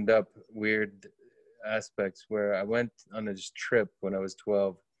think, opened up weird aspects where I went on this trip when I was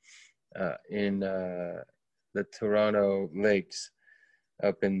 12 in the Toronto lakes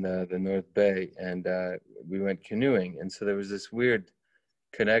up in the North Bay, and we went canoeing. And so there was this weird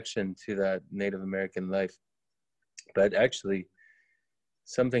connection to that Native American life. But actually,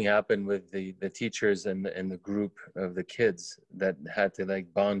 something happened with the teachers and the group of the kids that had to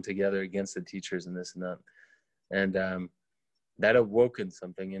like bond together against the teachers and this and that. And that awoken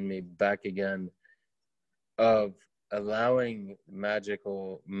something in me back again of allowing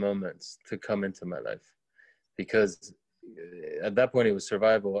magical moments to come into my life. Because at that point it was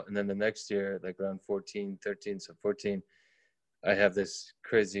survival. And then the next year, like around 14, so 14, I have this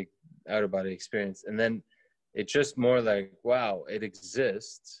crazy out-of-body experience. And then it's just more like, wow, it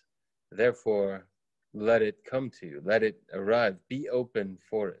exists. Therefore, let it come to you. Let it arrive. Be open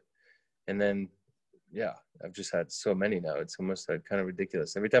for it. And then yeah, I've just had so many now. It's almost like kind of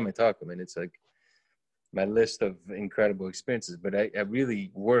ridiculous. Every time I talk, I mean, it's like my list of incredible experiences, but I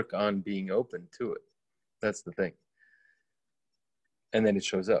really work on being open to it. That's the thing. And then it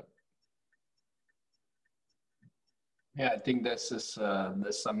shows up. Yeah, I think this is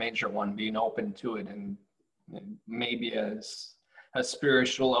a major one, being open to it, and maybe a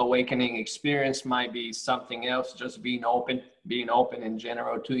spiritual awakening experience might be something else. Just being open in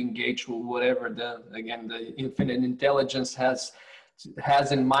general to engage with whatever the infinite intelligence has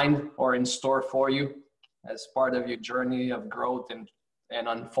in mind or in store for you as part of your journey of growth and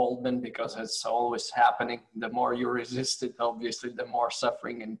unfoldment, because it's always happening. The more you resist it, obviously, the more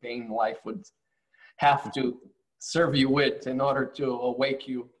suffering and pain life would have to serve you with in order to awake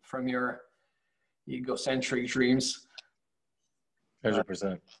you from your egocentric dreams.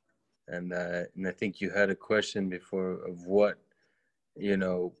 100%. And I think you had a question before of what, you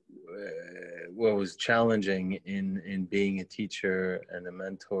know, what was challenging in being a teacher and a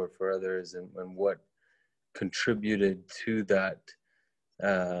mentor for others, and what contributed to that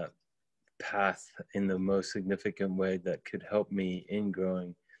path in the most significant way that could help me in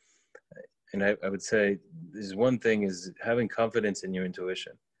growing. And I would say there's one thing is having confidence in your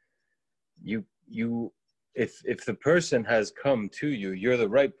intuition. If the person has come to you, you're the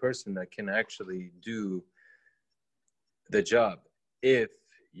right person that can actually do the job if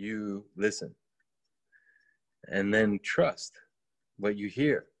you listen and then trust what you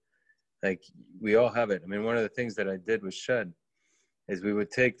hear. Like, we all have it. I mean, one of the things that I did with Shed is we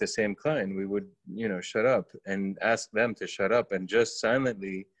would take the same client, we would, you know, shut up and ask them to shut up, and just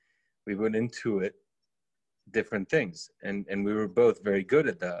silently we would intuit different things. And we were both very good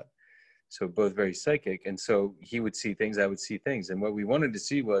at that. So both very psychic. And so he would see things, I would see things. And what we wanted to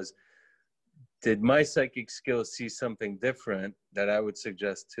see was, did my psychic skills see something different that I would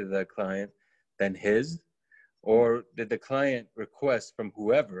suggest to the client than his? Or did the client request from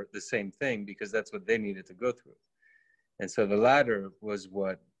whoever the same thing because that's what they needed to go through? And so the latter was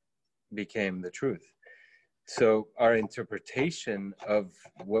what became the truth. So our interpretation of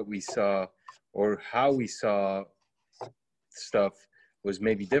what we saw or how we saw stuff was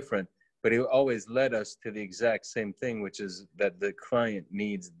maybe different, but it always led us to the exact same thing, which is that the client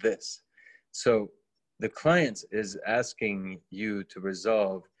needs this. So the client is asking you to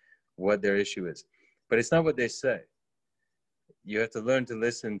resolve what their issue is, but it's not what they say. You have to learn to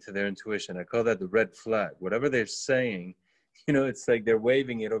listen to their intuition. I call that the red flag. Whatever they're saying, you know, it's like they're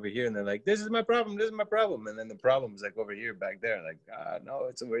waving it over here and they're like, this is my problem, this is my problem. And then the problem's like over here, back there, like, no,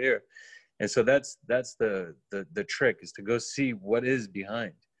 it's over here. And so that's the trick, is to go see what is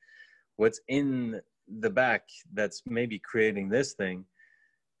behind, what's in the back that's maybe creating this thing.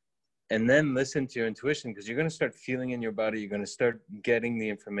 And then listen to your intuition, because you're going to start feeling in your body. You're going to start getting the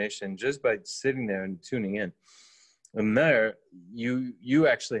information just by sitting there and tuning in. And there, you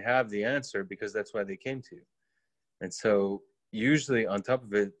actually have the answer, because that's why they came to you. And so usually on top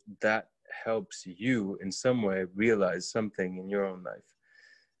of it, that helps you in some way realize something in your own life.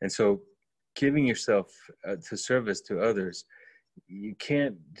 And so giving yourself to service to others, you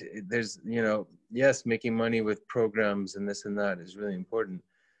can't, there's, you know, yes, making money with programs and this and that is really important.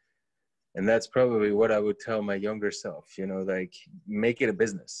 And that's probably what I would tell my younger self, you know, like, make it a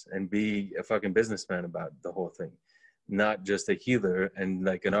business and be a fucking businessman about the whole thing, not just a healer and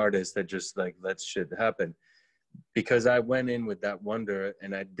like an artist that just like lets shit happen. Because I went in with that wonder,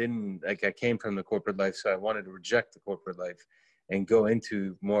 and I didn't, like, I came from the corporate life, so I wanted to reject the corporate life and go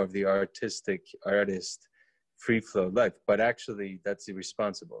into more of the artistic, artist, free flow life. But actually that's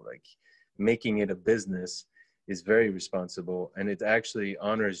irresponsible. Like, making it a business is very responsible, and it actually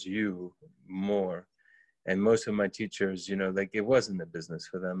honors you more. And most of my teachers, you know, like, it wasn't a business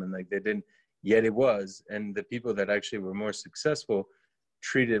for them, and like, they didn't, yet it was. And the people that actually were more successful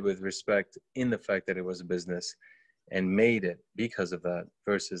treated with respect in the fact that it was a business and made it because of that,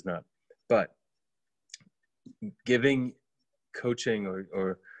 versus not. But giving coaching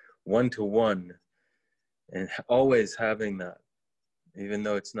or one-to-one, and always having that, even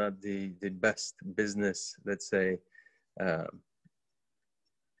though it's not the best business, let's say,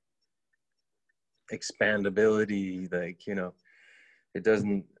 expandability, like, you know, it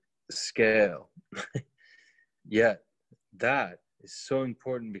doesn't scale. Yet that is so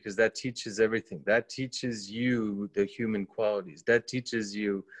important, because that teaches everything. That teaches you the human qualities. That teaches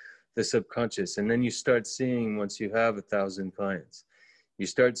you the subconscious. And then you start seeing, once you have 1,000 clients, you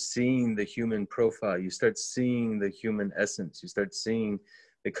start seeing the human profile. You start seeing the human essence. You start seeing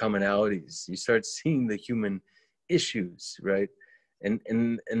the commonalities. You start seeing the human issues, right?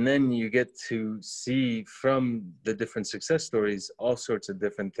 And then you get to see from the different success stories all sorts of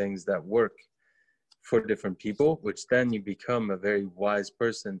different things that work for different people, which then you become a very wise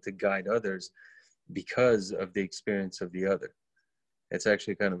person to guide others because of the experience of the other. It's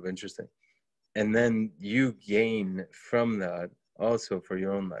actually kind of interesting. And then you gain from that also for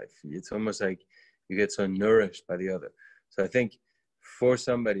your own life. It's almost like you get so nourished by the other. So I think for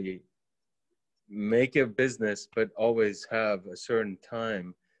somebody, make a business, but always have a certain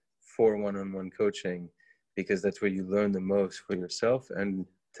time for one-on-one coaching, because that's where you learn the most for yourself and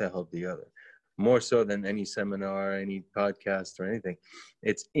to help the other. More so than any seminar, any podcast or anything.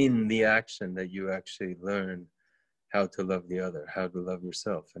 It's in the action that you actually learn how to love the other, how to love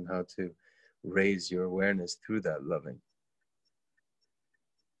yourself, and how to raise your awareness through that loving.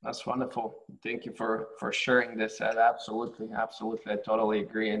 That's wonderful. Thank you for sharing this. Absolutely, I totally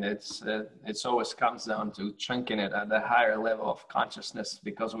agree. And it's always comes down to chunking it at a higher level of consciousness,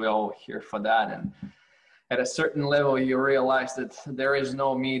 because we're all here for that. And at a certain level, you realize that there is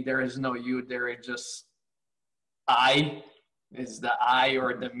no me, there is no you, there is just I. Is the I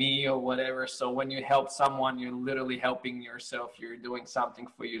or the me or whatever. So when you help someone, you're literally helping yourself. You're doing something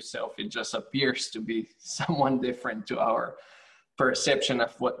for yourself. It just appears to be someone different to our perception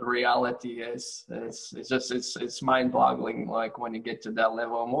of what reality is. It's mind-boggling, like when you get to that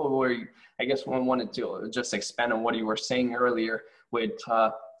level. And what were you, I guess one wanted to just expand on what you were saying earlier with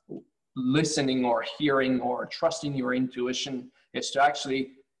listening or hearing or trusting your intuition, is to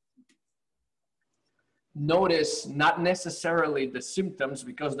actually notice not necessarily the symptoms,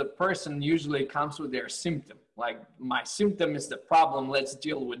 because the person usually comes with their symptom. Like, my symptom is the problem, let's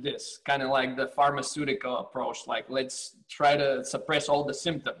deal with this. Kind of like the pharmaceutical approach, like let's try to suppress all the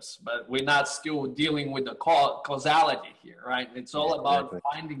symptoms, but we're not still dealing with the causality here, right? It's all about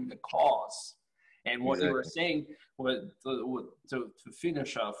finding the cause. And what you were saying to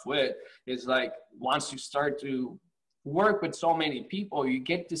finish off with is, like, once you start to work with so many people, you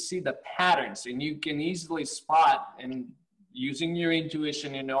get to see the patterns, and you can easily spot, and using your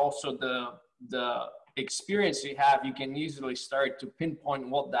intuition and also the experience you have, you can easily start to pinpoint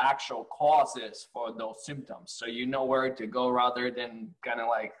what the actual cause is for those symptoms. So you know where to go, rather than kind of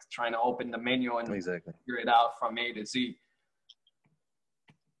like trying to open the menu and figure it out from A to Z.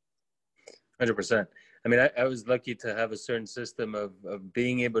 100%. I mean, I was lucky to have a certain system of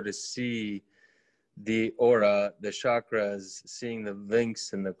being able to see the aura, the chakras, seeing the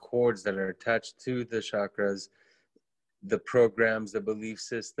links and the cords that are attached to the chakras, the programs, the belief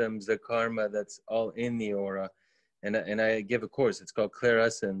systems, the karma, that's all in the aura. And I give a course, it's called Clear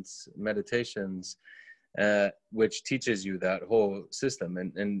Essence Meditations, which teaches you that whole system.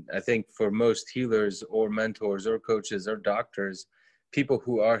 And I think for most healers or mentors or coaches or doctors, people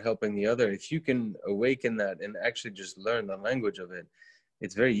who are helping the other, if you can awaken that and actually just learn the language of it,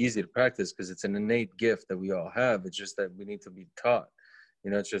 it's very easy to practice, because it's an innate gift that we all have. It's just that we need to be taught.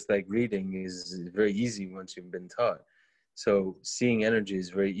 You know, it's just like reading is very easy once you've been taught. So seeing energy is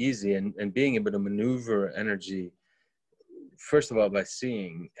very easy, and being able to maneuver energy, first of all, by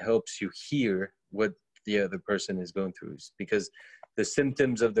seeing, helps you hear what the other person is going through. Because the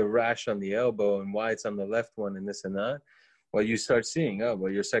symptoms of the rash on the elbow and why it's on the left one and this and that, well, you start seeing, oh,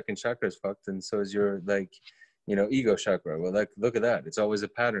 well, your second chakra is fucked, and so is your, like, you know, ego chakra. Well, like, look at that. It's always a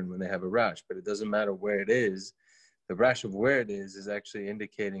pattern when they have a rash, but it doesn't matter where it is. The rash of where it is actually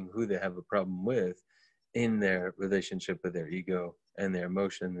indicating who they have a problem with in their relationship with their ego and their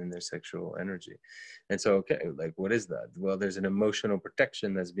emotion and their sexual energy. And so, okay, like, what is that? Well, there's an emotional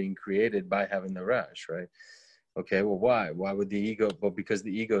protection that's being created by having the rash, right? Okay, well, why? Why would the ego? Well, because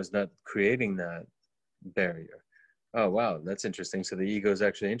the ego is not creating that barrier. Oh, wow, that's interesting. So the ego is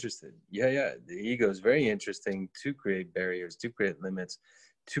actually interested. Yeah. The ego is very interesting to create barriers, to create limits,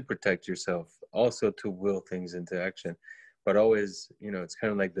 to protect yourself, also to will things into action. But always, you know, it's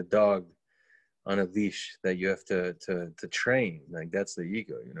kind of like the dog on a leash that you have to train. Like, that's the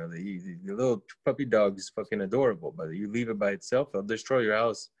ego, you know. The little puppy dog is fucking adorable, but you leave it by itself, it'll destroy your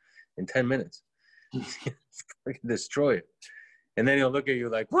house in 10 minutes. Destroy it. And then he'll look at you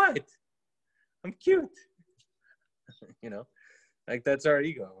like, what? I'm cute. You know, like, that's our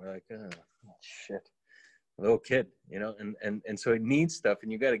ego. We're like, oh, shit, a little kid, you know. And so it needs stuff,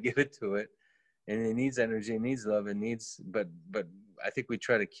 and you got to give it to it, and it needs energy, it needs love, it needs, but I think we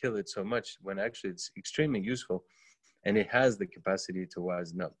try to kill it so much, when actually it's extremely useful, and it has the capacity to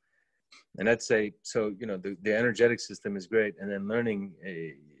wisen up. And I'd say, so, you know, the energetic system is great, and then learning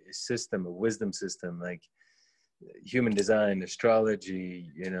a system, a wisdom system, like human design, astrology,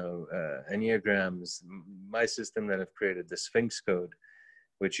 you know, enneagrams. My system that I've created, the Sphinx Code,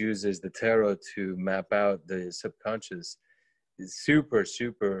 which uses the tarot to map out the subconscious, is super,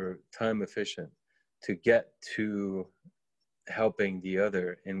 super time efficient to get to helping the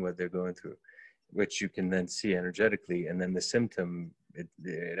other in what they're going through. which you can then see energetically, and then the symptom,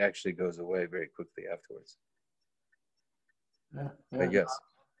 it actually goes away very quickly afterwards. Yeah, But yes,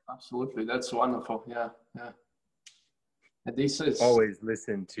 absolutely. That's wonderful. Yeah, yeah. And this is always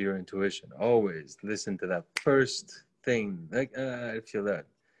listen to your intuition. Always listen to that first thing. Like, I feel that.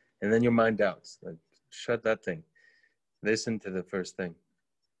 And then your mind doubts. Like, shut that thing. Listen to the first thing.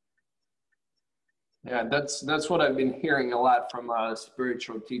 yeah, that's what I've been hearing a lot from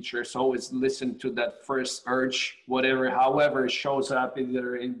spiritual teachers. Always listen to that first urge, whatever, however it shows up.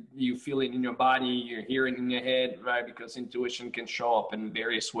 Either you feel it in your body, you're hearing in your head, right? Because intuition can show up in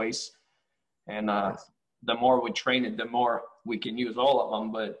various ways, and Yes. the more we train it, the more we can use all of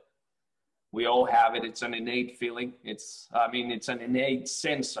them. But we all have it. It's an innate feeling. It's an innate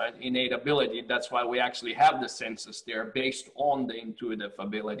sense, an innate ability. That's why we actually have the senses. They're based on the intuitive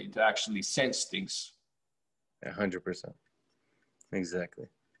ability to actually sense things. 100%. Exactly.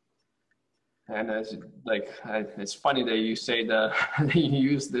 And it's funny that you say you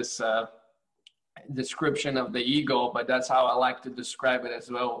use this description of the ego, but that's how I like to describe it as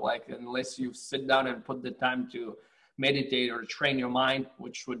well. Like, unless you sit down and put the time to meditate or train your mind,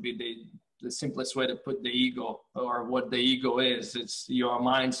 which would be the simplest way to put the ego, or what the ego is. It's your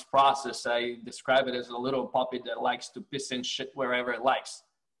mind's process. I describe it as a little puppy that likes to piss and shit wherever it likes.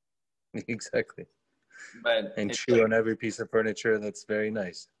 Exactly. But and chew on every piece of furniture that's very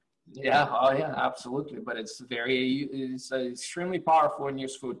nice. Yeah, oh yeah, absolutely. But it's extremely powerful and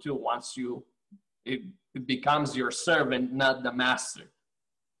useful too. Once it becomes your servant, not the master.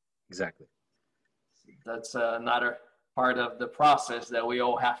 Exactly. That's another part of the process that we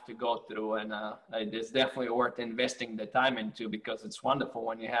all have to go through, and it's definitely worth investing the time into, because it's wonderful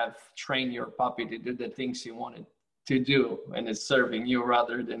when you have trained your puppy to do the things you wanted to do, and it's serving you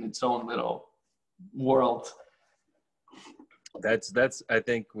rather than its own little world. That's I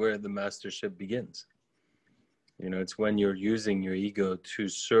think where the mastership begins. You know, it's when you're using your ego to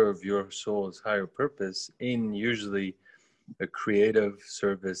serve your soul's higher purpose in usually a creative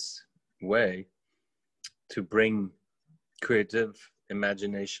service way, to bring creative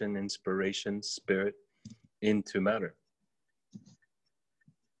imagination, inspiration, spirit into matter.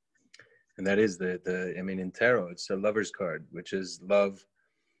 And that is in tarot, it's a lover's card, which is love,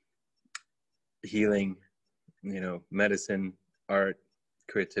 healing, medicine, art,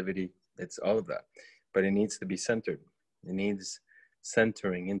 creativity. It's all of that. But it needs to be centered. It needs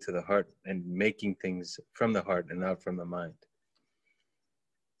centering into the heart and making things from the heart and not from the mind.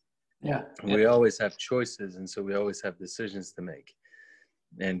 Yeah. We always have choices, and so we always have decisions to make.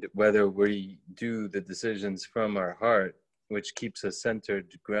 And whether we do the decisions from our heart, which keeps us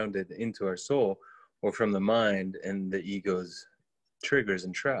centered, grounded into our soul, or from the mind and the ego's triggers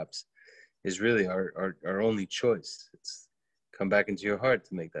and traps, is really our only choice. It's come back into your heart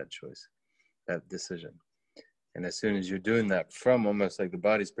to make that choice, that decision. And as soon as you're doing that from almost like the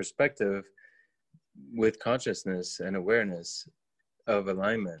body's perspective, with consciousness and awareness of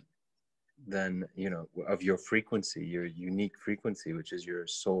alignment, then, of your frequency, your unique frequency, which is your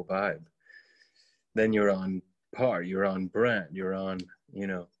soul vibe, then you're on par, you're on brand, you're on,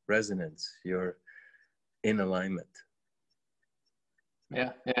 resonance, you're in alignment.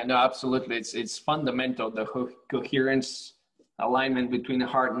 Yeah, no, absolutely. It's fundamental, the coherence, alignment between the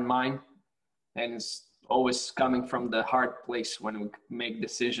heart and mind, and it's always coming from the heart place when we make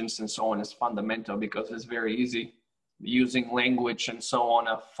decisions and so on is fundamental, because it's very easy using language and so on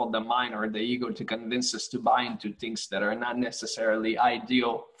for the mind or the ego to convince us to buy into things that are not necessarily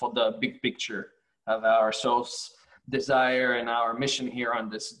ideal for the big picture of our soul's desire and our mission here on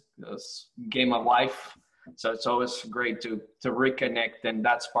this game of life. So it's always great to reconnect, and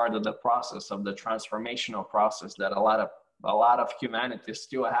that's part of the process of the transformational process that a lot of humanity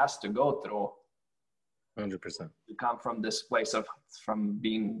still has to go through. 100%. To come from this place from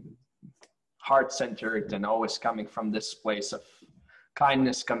being heart-centered and always coming from this place of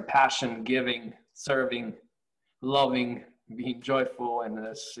kindness, compassion, giving, serving, loving, being joyful, and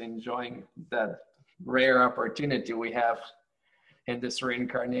us enjoying that rare opportunity we have in this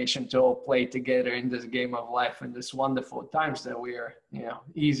reincarnation to all play together in this game of life, in this wonderful times that we are,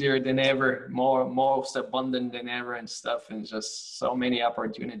 easier than ever, most abundant than ever and stuff, and just so many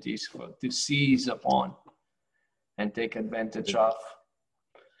opportunities to seize upon and take advantage of.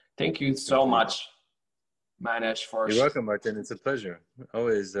 Thank you so much, Manex, for... You're welcome, Martin. It's a pleasure.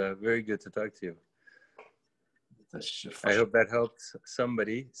 Always very good to talk to you. I hope that helps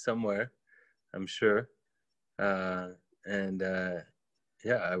somebody somewhere, I'm sure. I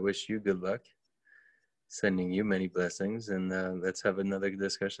wish you good luck. Sending you many blessings, and let's have another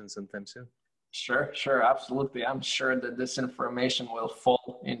discussion sometime soon. Sure, absolutely. I'm sure that this information will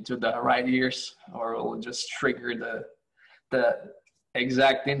fall into the right ears, or it will just trigger the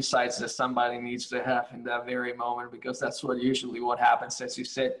exact insights that somebody needs to have in that very moment, because that's what happens. As you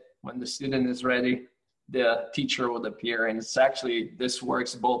said, when the student is ready, the teacher will appear. And it's actually, this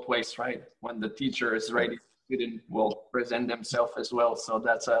works both ways, right? When the teacher is ready, the student will present themselves as well. So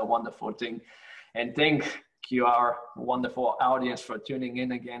that's a wonderful thing. And thank you, our wonderful audience, for tuning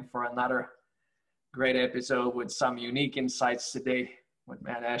in again for another great episode with some unique insights today, with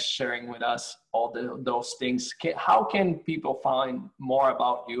Manex sharing with us all those things. How can people find more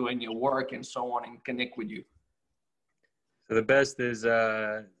about you and your work and so on and connect with you? So the best is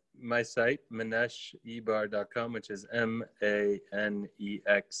my site, manexibar.com, which is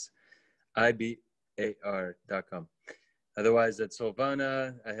MANEXIBAR.com. Otherwise, at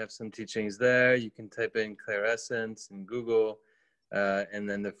Solvana, I have some teachings there. You can type in Claire Essence in Google, and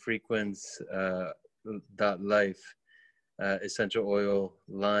then the frequence.life. Essential oil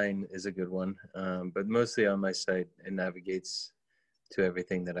line is a good one, but mostly on my site, it navigates to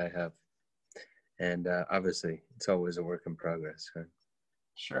everything that I have. And obviously, it's always a work in progress, right?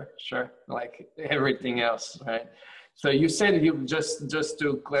 Sure. Like everything else, right? So you said, you just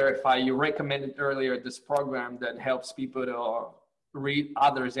to clarify, you recommended earlier this program that helps people to read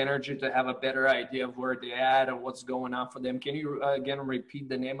others' energy to have a better idea of where they're at or what's going on for them. Can you again repeat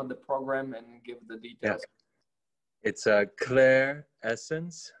the name of the program and give the details? Yeah. It's Claire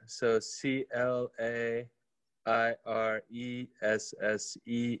Essence. So CLAIRESSENCE,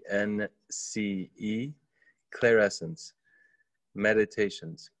 Claire Essence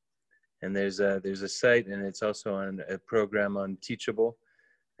Meditations. And there's a site, and it's also on a program on Teachable.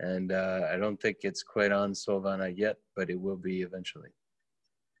 And I don't think it's quite on Solvana yet, but it will be eventually.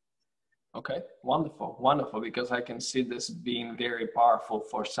 Okay, wonderful, because I can see this being very powerful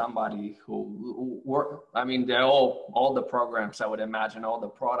for somebody who work. I mean, they're all the programs, I would imagine, all the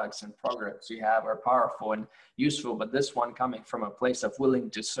products and programs you have are powerful and useful, but this one coming from a place of willing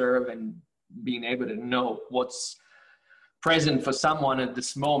to serve and being able to know what's present for someone at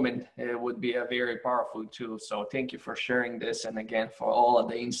this moment, it would be a very powerful tool. So thank you for sharing this, and again for all of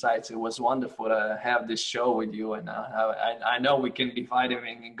the insights. It was wonderful to have this show with you, and I know we can be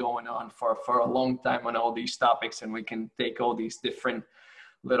vitamin and going on for a long time on all these topics, and we can take all these different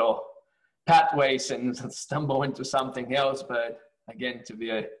little pathways and stumble into something else. But again, to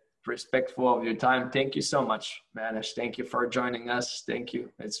be respectful of your time, thank you so much, Manex. Thank you for joining us. Thank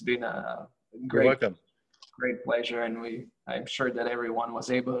you. It's been a great. You're welcome. Great pleasure, and I'm sure that everyone was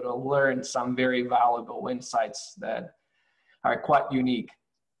able to learn some very valuable insights that are quite unique.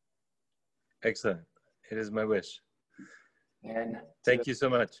 Excellent. It is my wish. And thank you so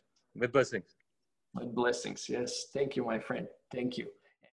much. With blessings. With blessings, yes. Thank you, my friend. Thank you.